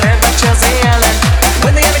nobody. Whatever you're feeling.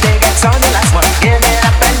 When the everyday gets on your last one, give it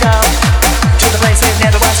up and go to the place in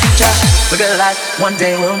everyone's future. The good life, one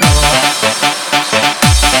day will know.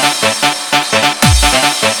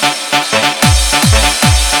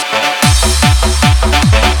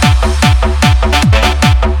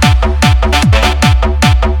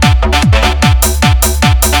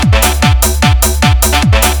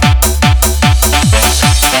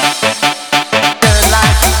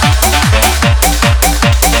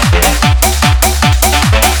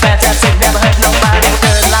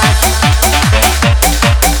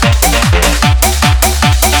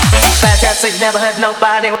 Never hurt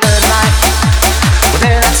nobody with good life. Well,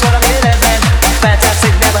 then that's what I'm living.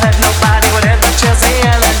 Fantastic, never hurt nobody, whatever you're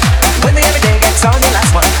feeling. When the everyday gets on your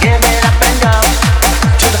last one, give it up and go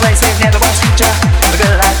to the place in everyone's future. A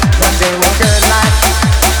good life, one day will good life.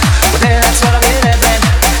 Well, then that's what I'm living.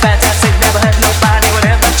 Fantastic, never hurt nobody,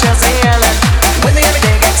 whatever you're feeling. When the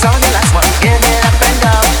everyday gets on your last one, give it up and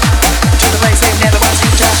go to the place in everyone's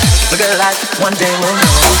future. A good life, one day will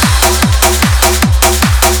know.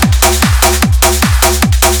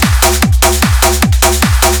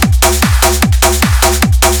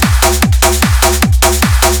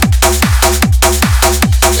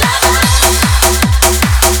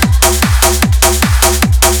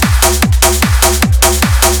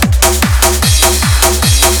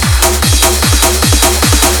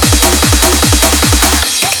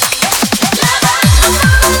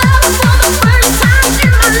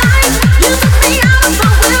 I'm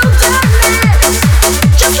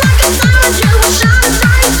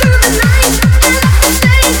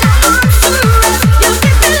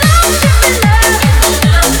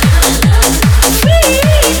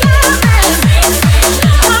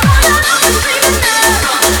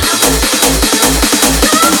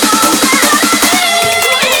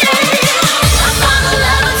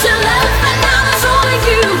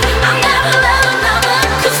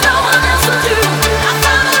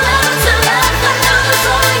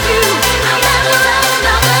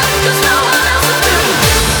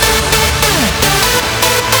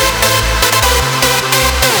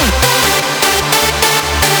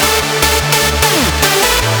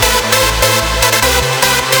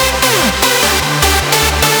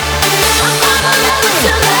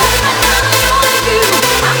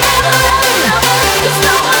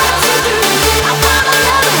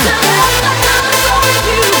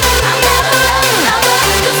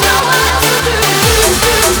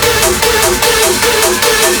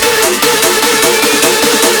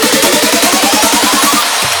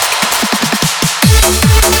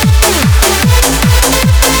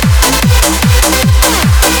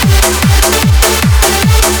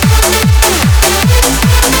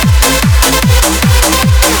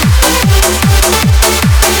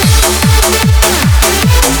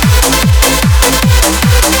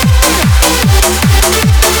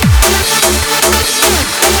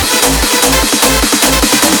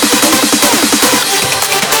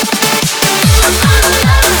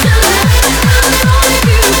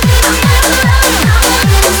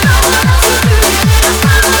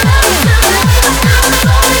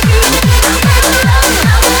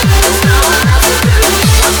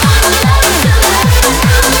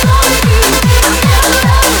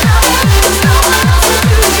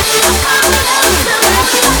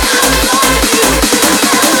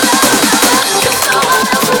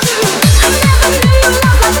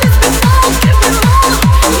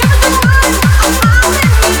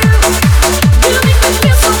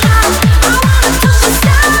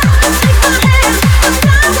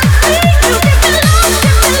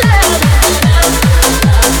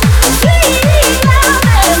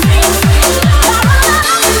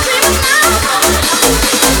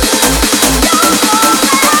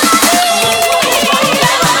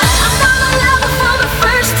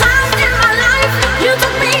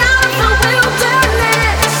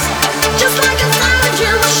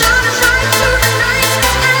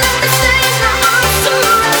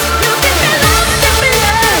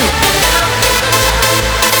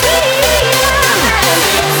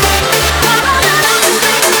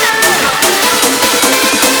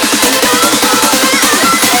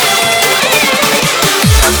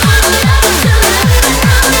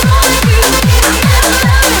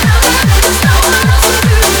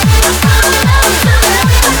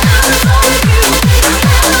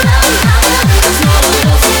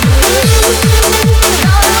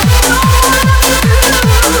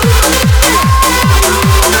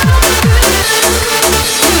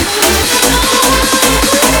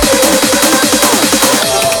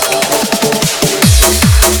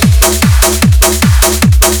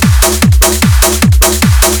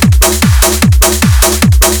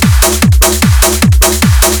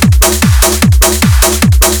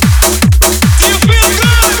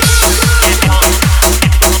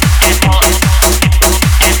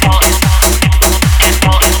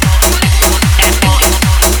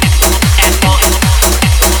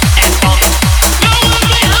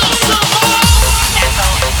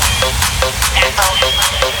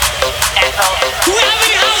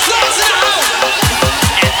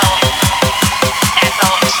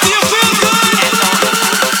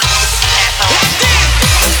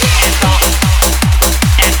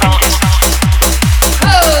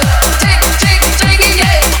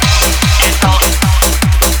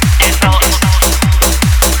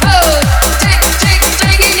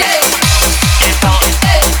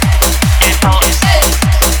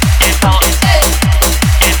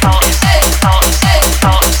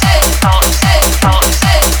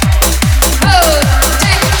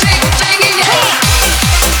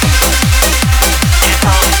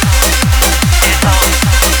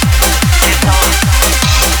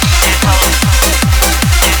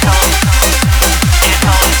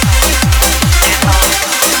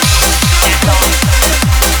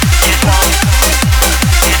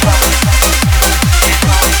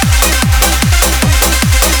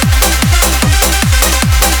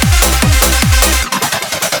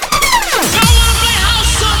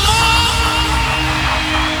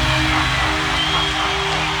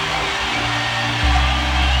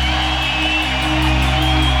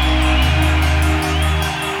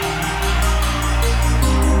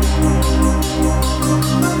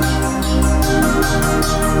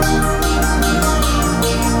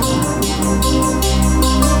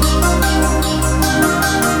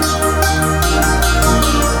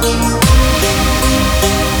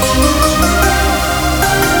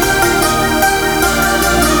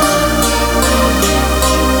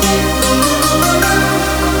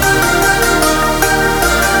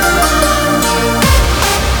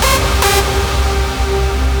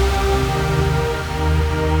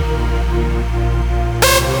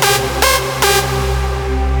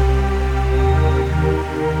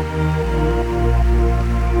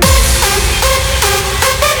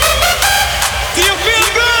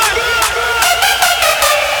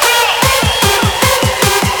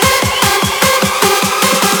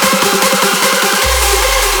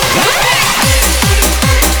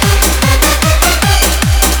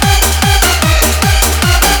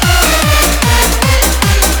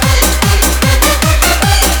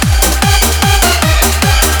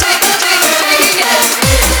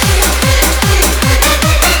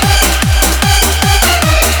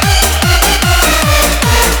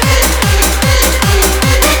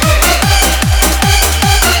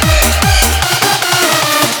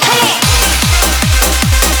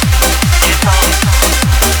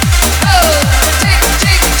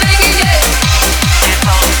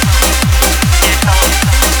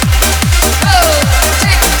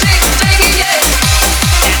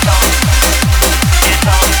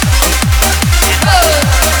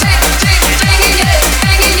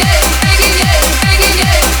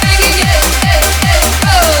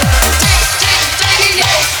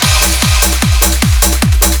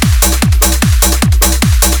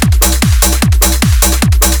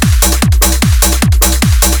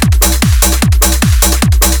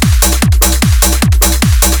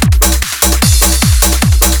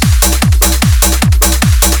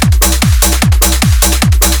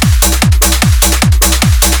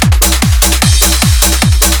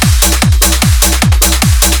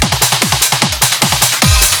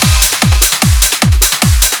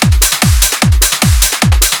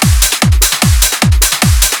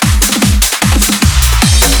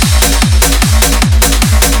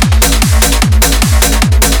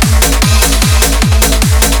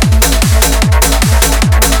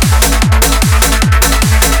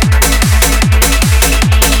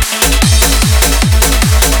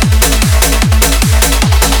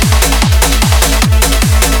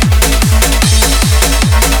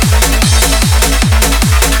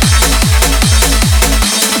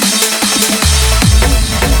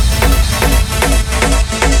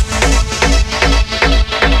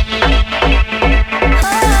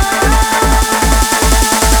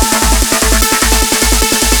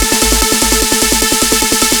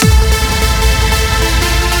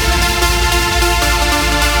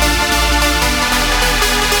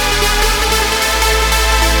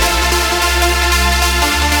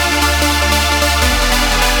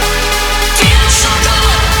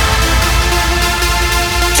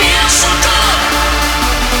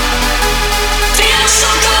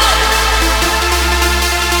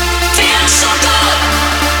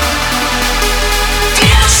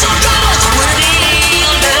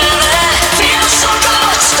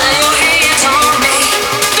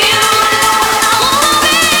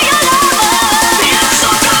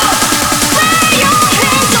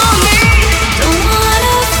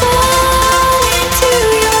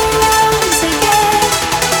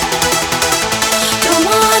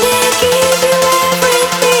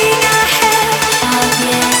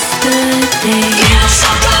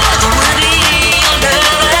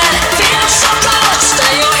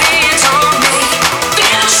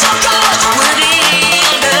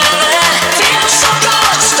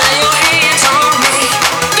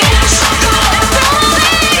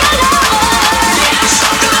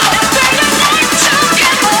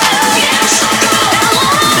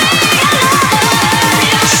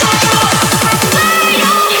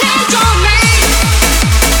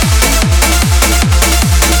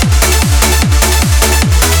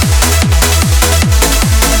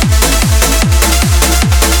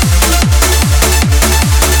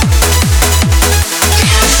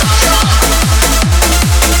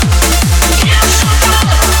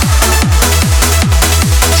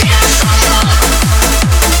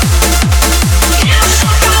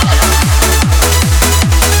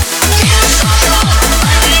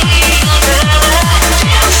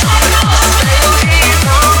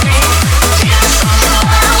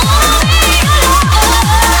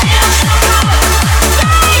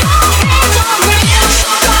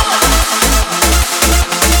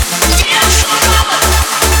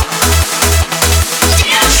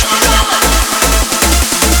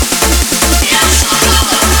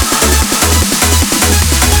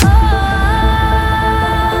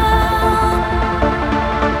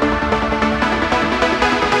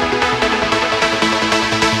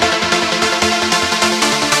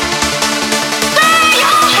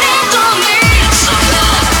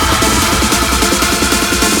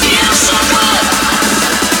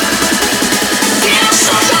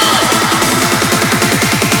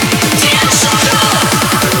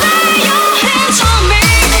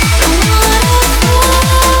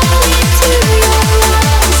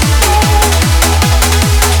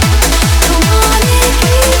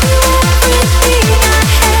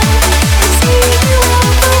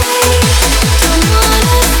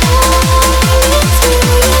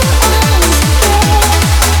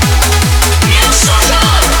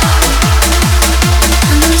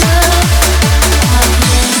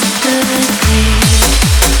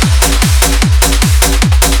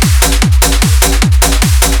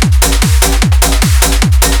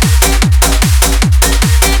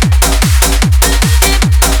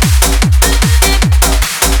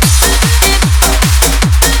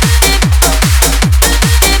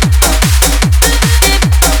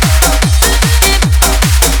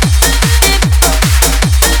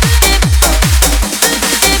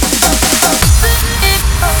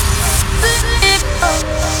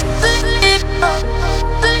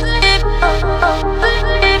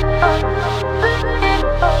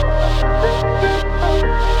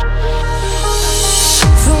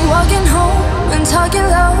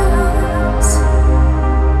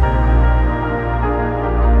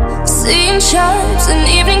Seeing charms and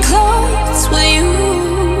evening clothes with you.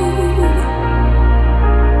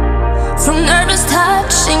 From nervous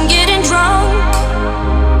touch and getting drunk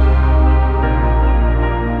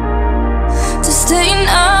to staying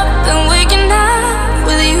up and waking up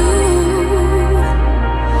with you.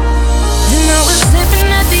 Then I was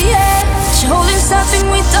slipping at the edge, holding something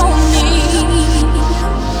we don't need.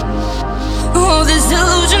 Oh, this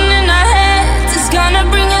illusion in our heads is gonna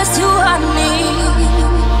bring us to our knees.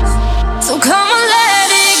 So come on, let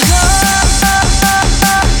it go.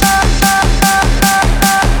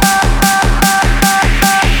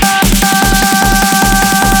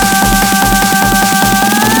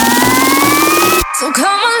 So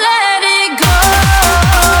come on, let it go.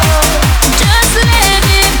 Just let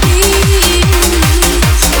it be.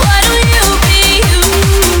 Why don't you be you?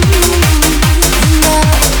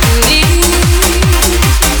 Not me.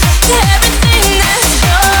 Everything that's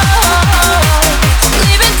wrong,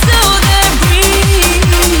 leave it to the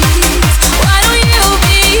breeze. Why don't you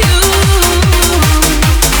be you?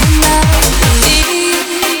 Not me.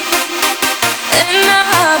 And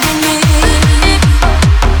I'll be me.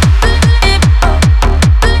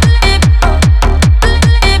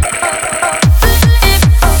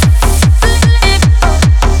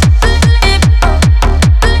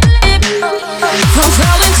 From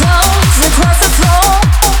throwing clothes across the floor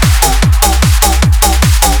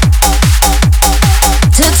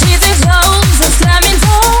to teasing clothes and slamming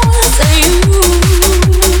doors at you.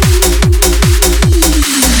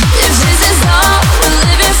 If this is all we're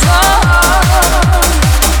living for,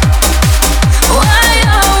 why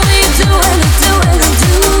are we doing it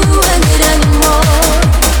anymore?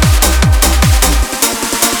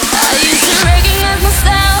 I used to recognize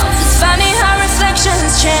myself. It's funny how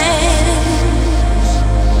reflections change.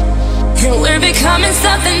 And we're becoming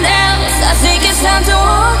something else. I think it's time to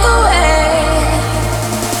walk away.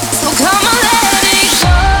 So come on, let it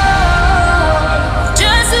go.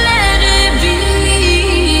 Just let it be.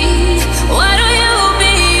 Why don't you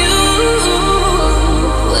be you?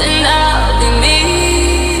 And I'll be me.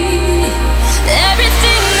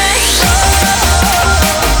 Everything that's wrong,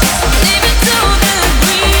 leave it to the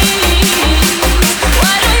breeze.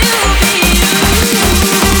 Why don't you be you?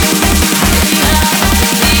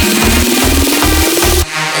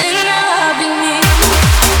 And I'll be me.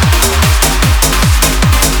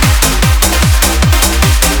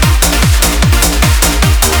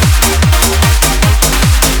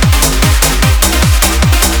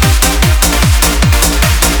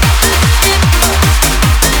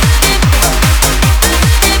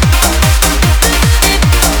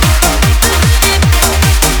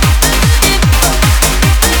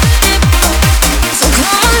 So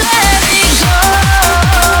come on, let it go.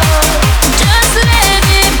 Just let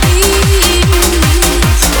it be.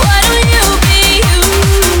 Why don't you be you?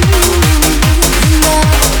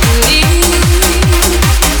 Not me.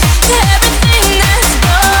 Everything that's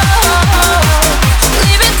wrong,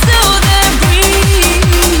 leave it to the breeze.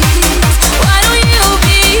 Why don't you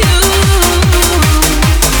be you?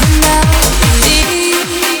 Not me.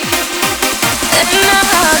 And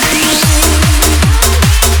I'll be me.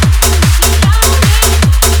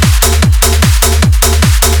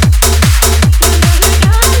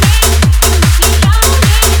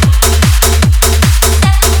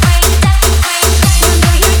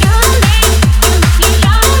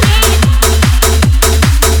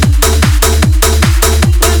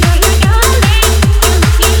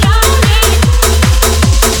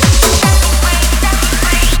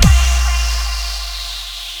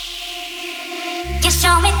 You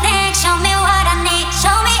show me things, show me what I need,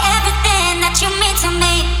 show me everything that you mean to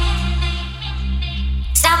me.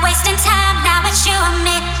 Stop wasting time, now it's you and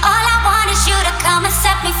me. All I want is you to come and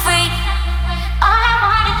set me free. All I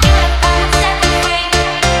want is you to come and set me free.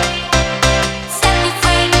 Set me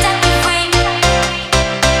free, set me free.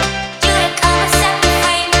 You to come and set me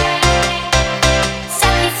free.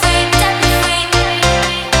 Set me free, set me free.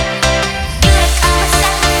 You to come and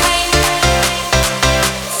set me free.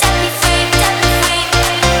 Set me free, set me free.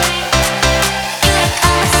 You to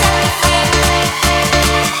come and set me free.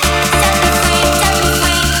 Set me free, set me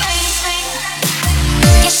free.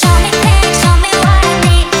 You show me things, show me what I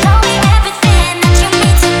need, show me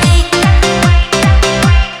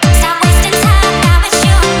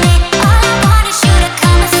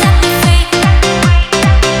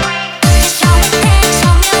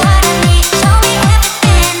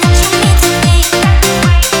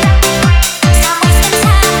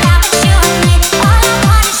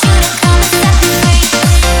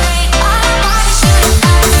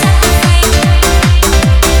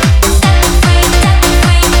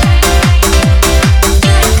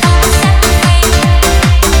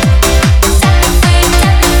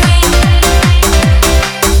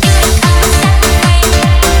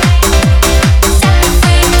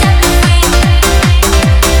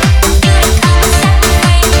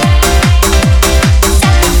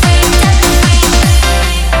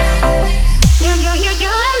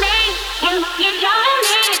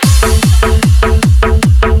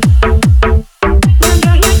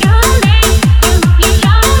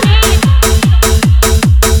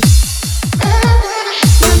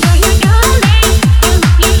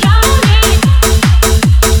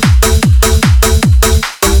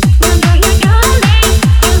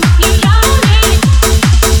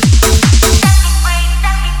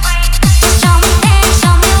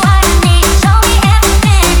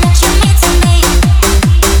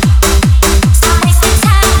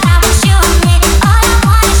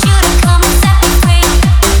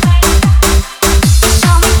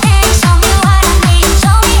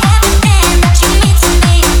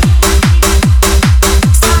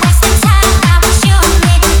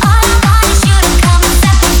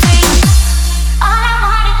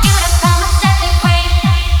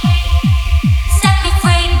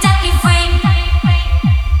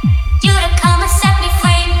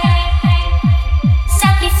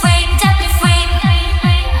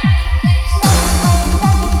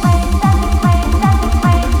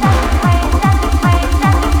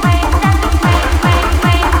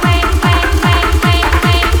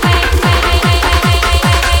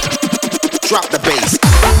drop the bass.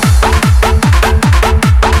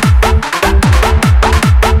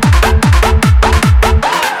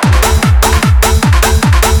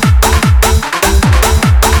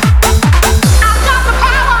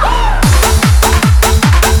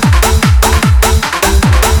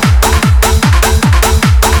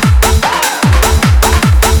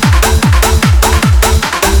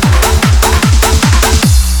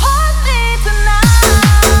 Hold me tonight.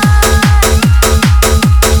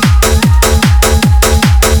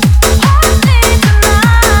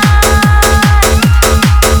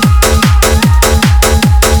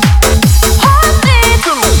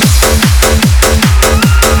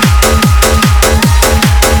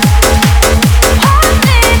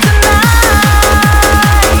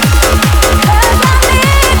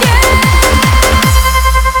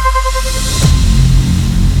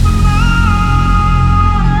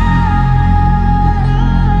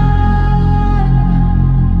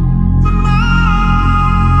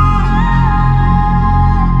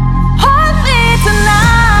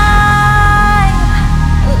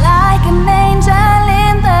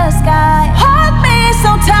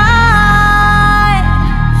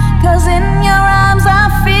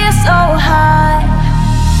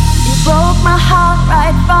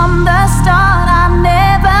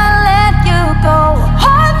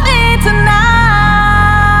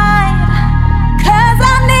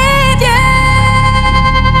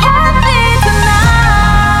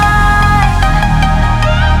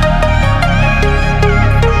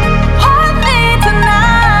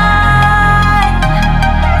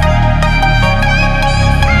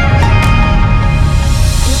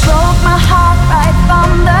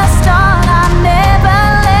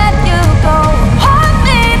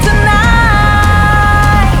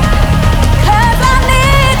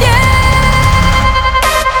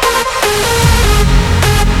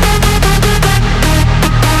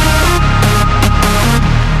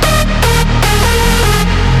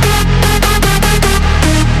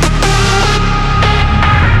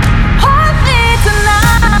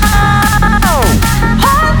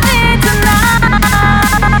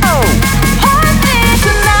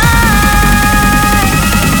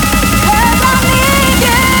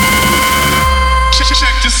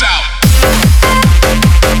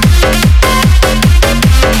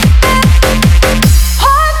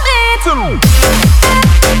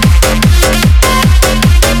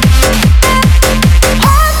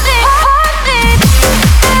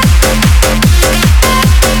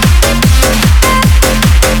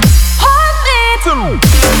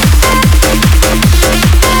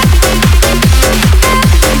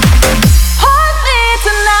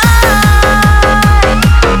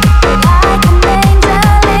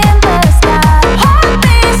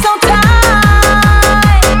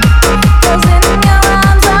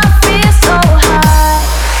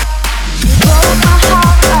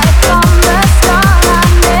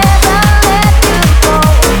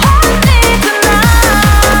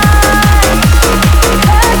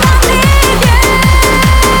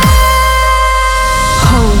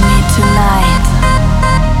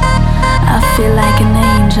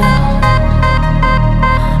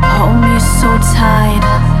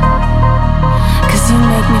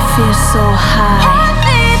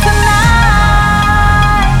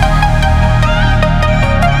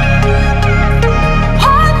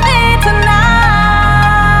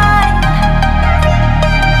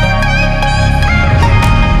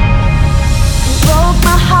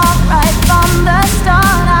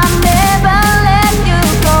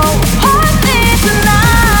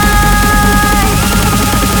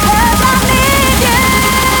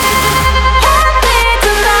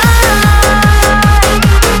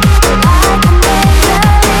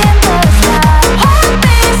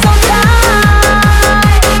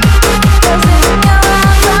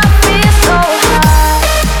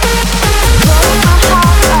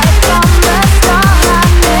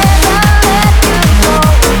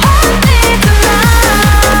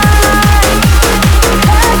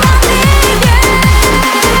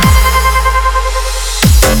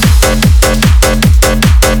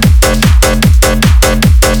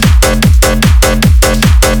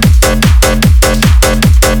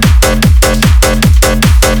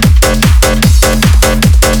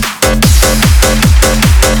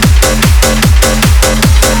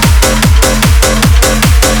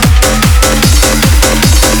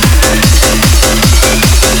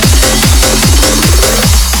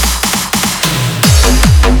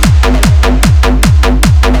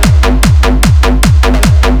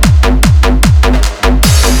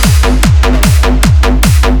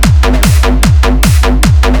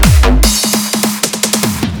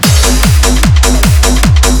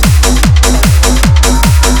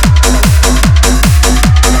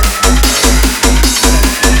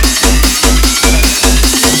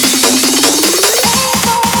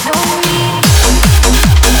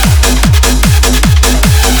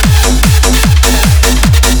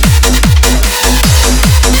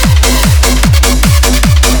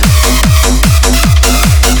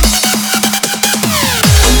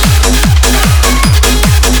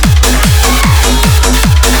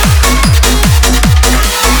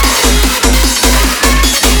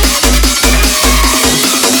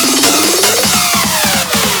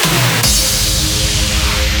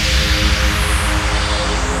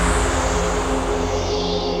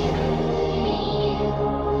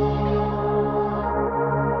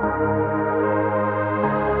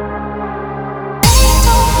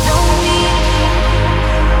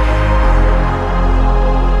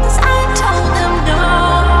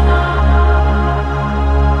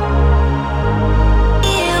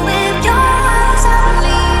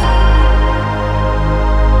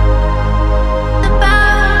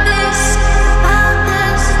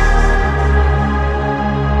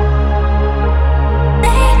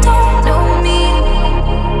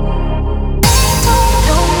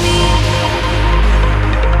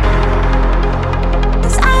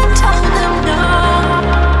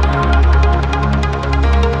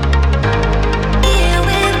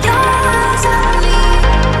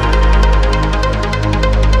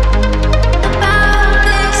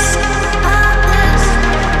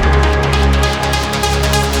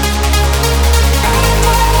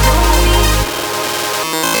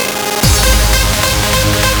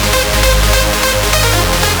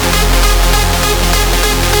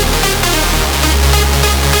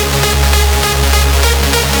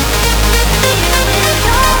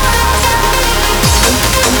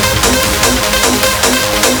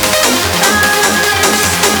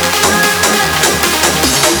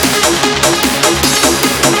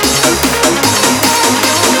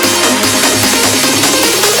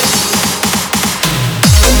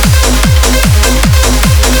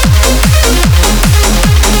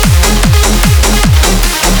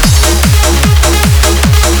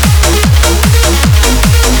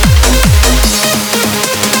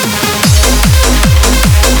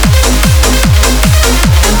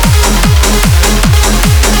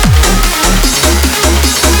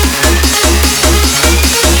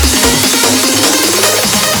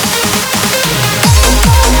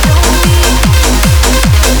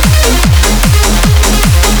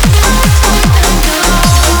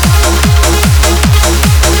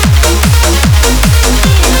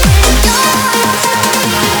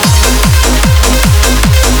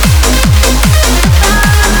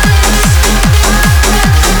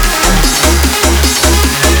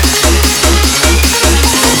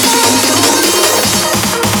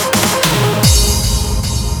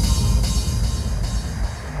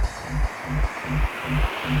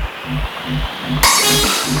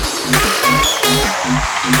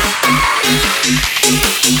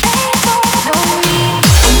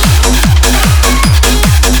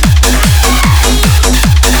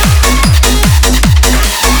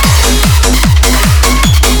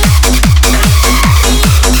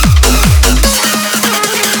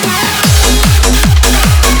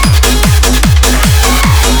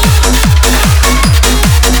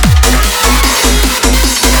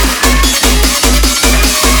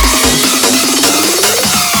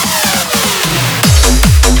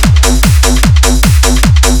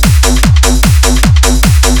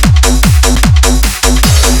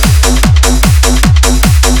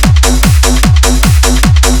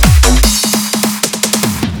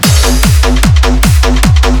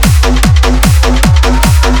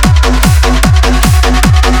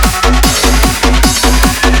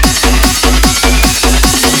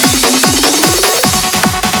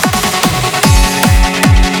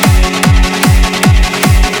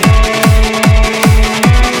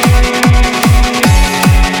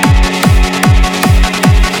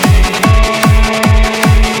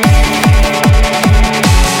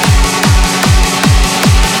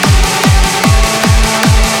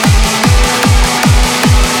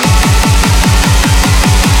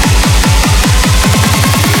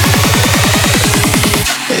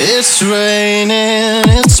 It's raining,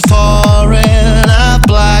 it's pouring, a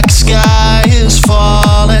black sky is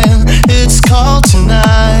falling. It's cold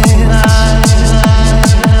tonight.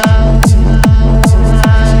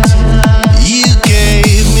 You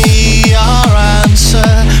gave me your answer,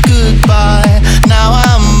 goodbye. Now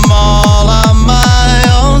I'm all on my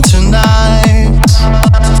own tonight.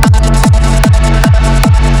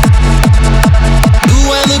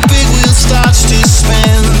 When the big wheel starts to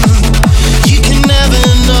spin, you can never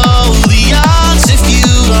know the odds.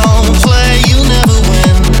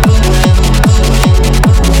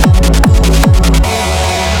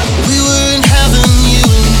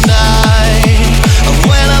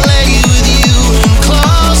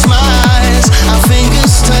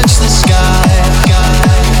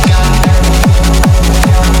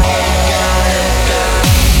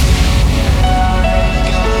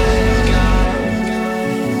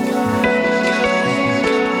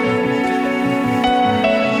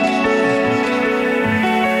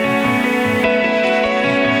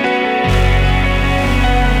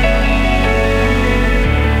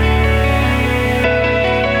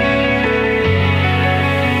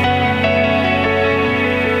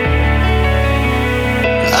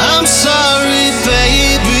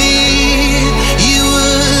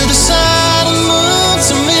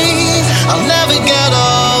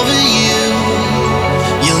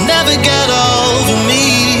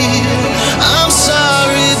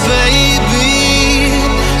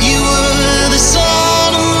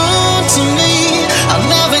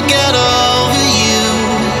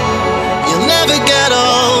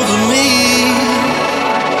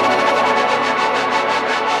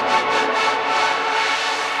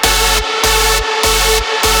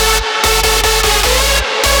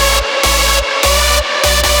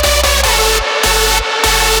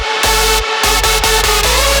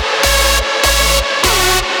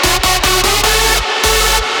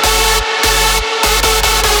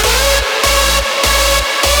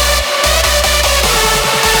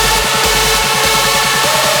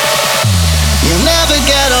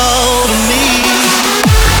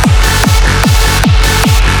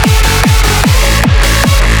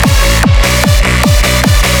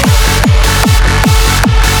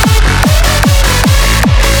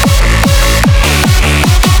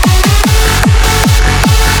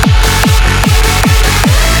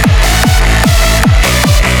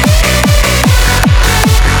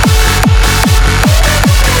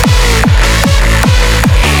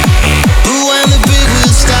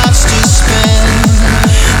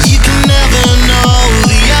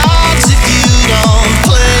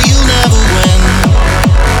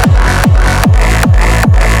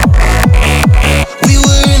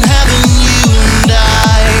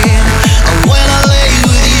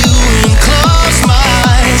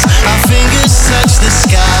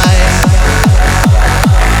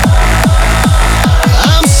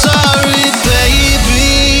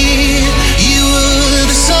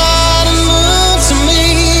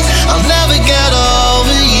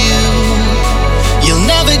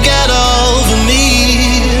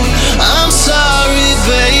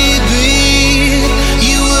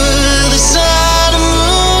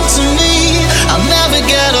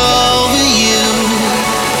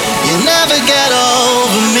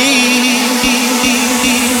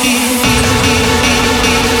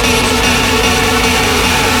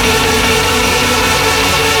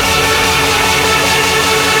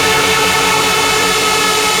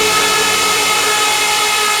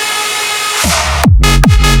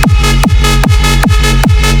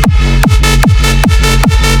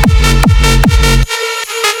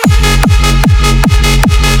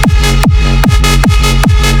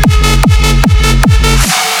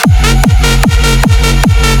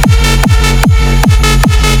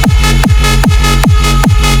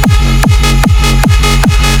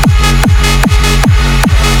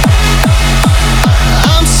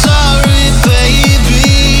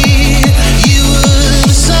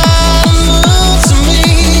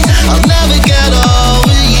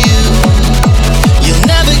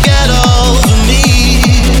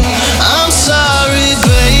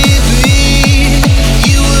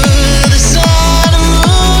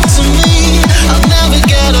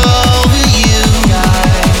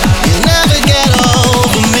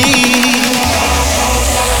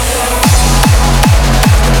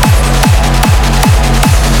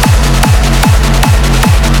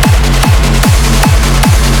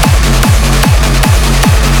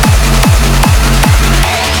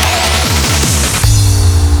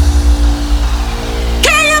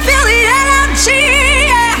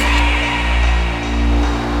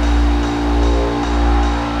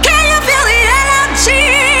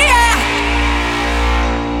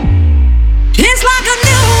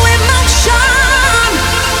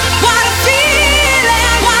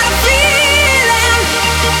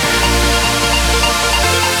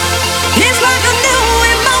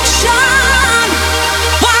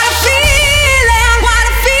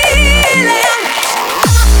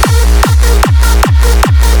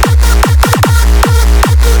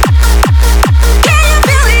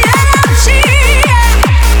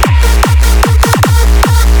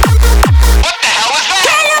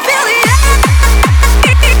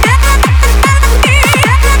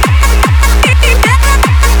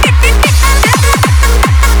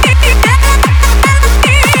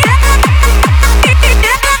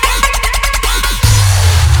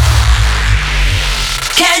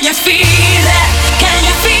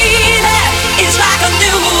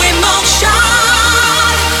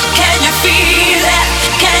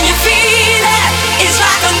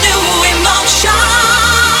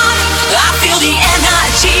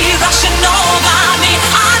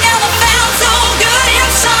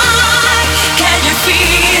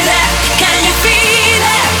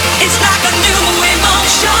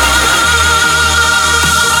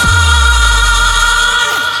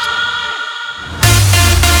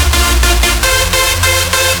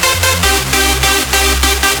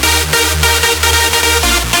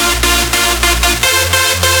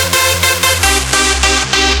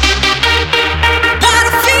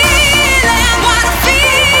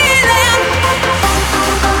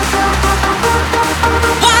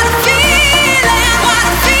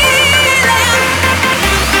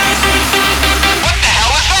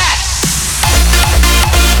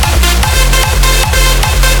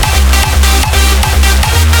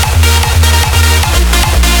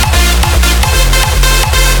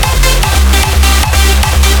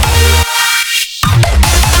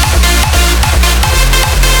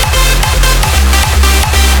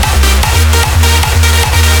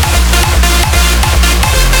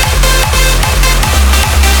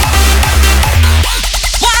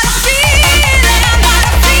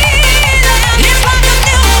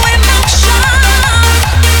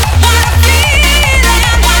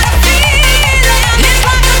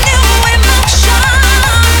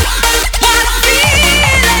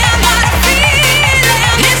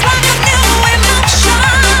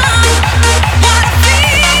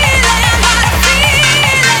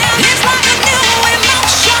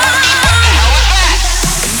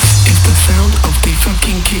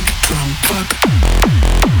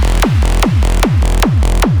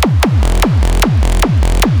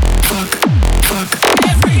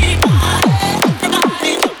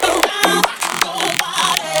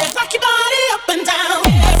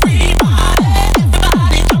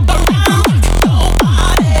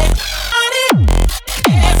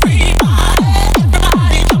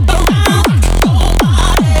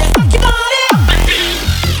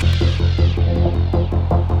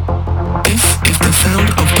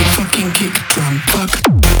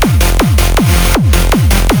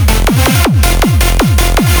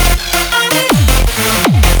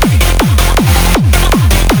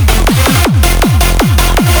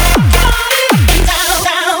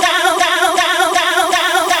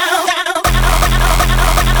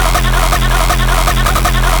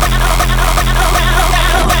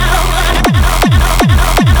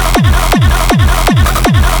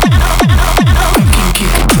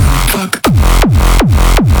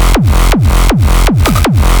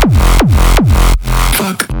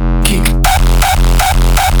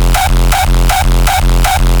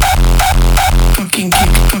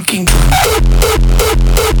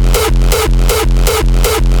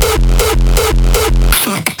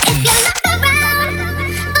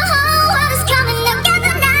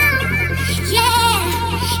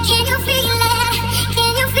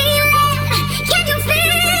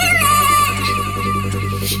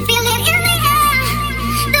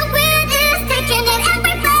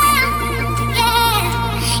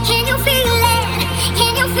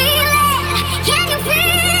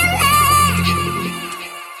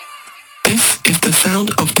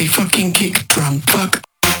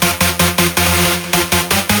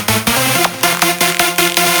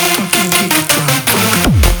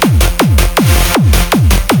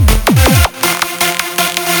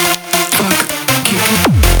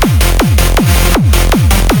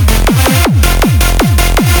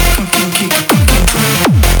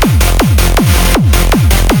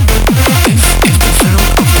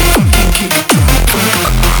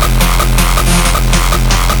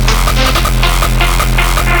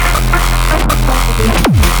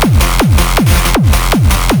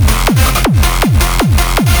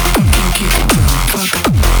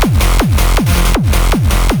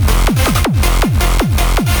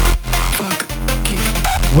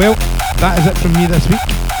 Well, that is it from me this week.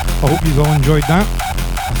 I hope you all enjoyed that.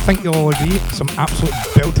 I think you'll all agree, some absolute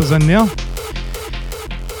belters in there.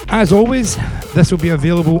 As always, this will be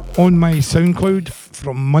available on my SoundCloud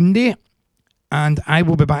from Monday, and I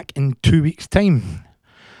will be back in 2 weeks' time.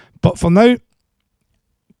 But for now,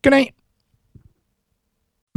 good night.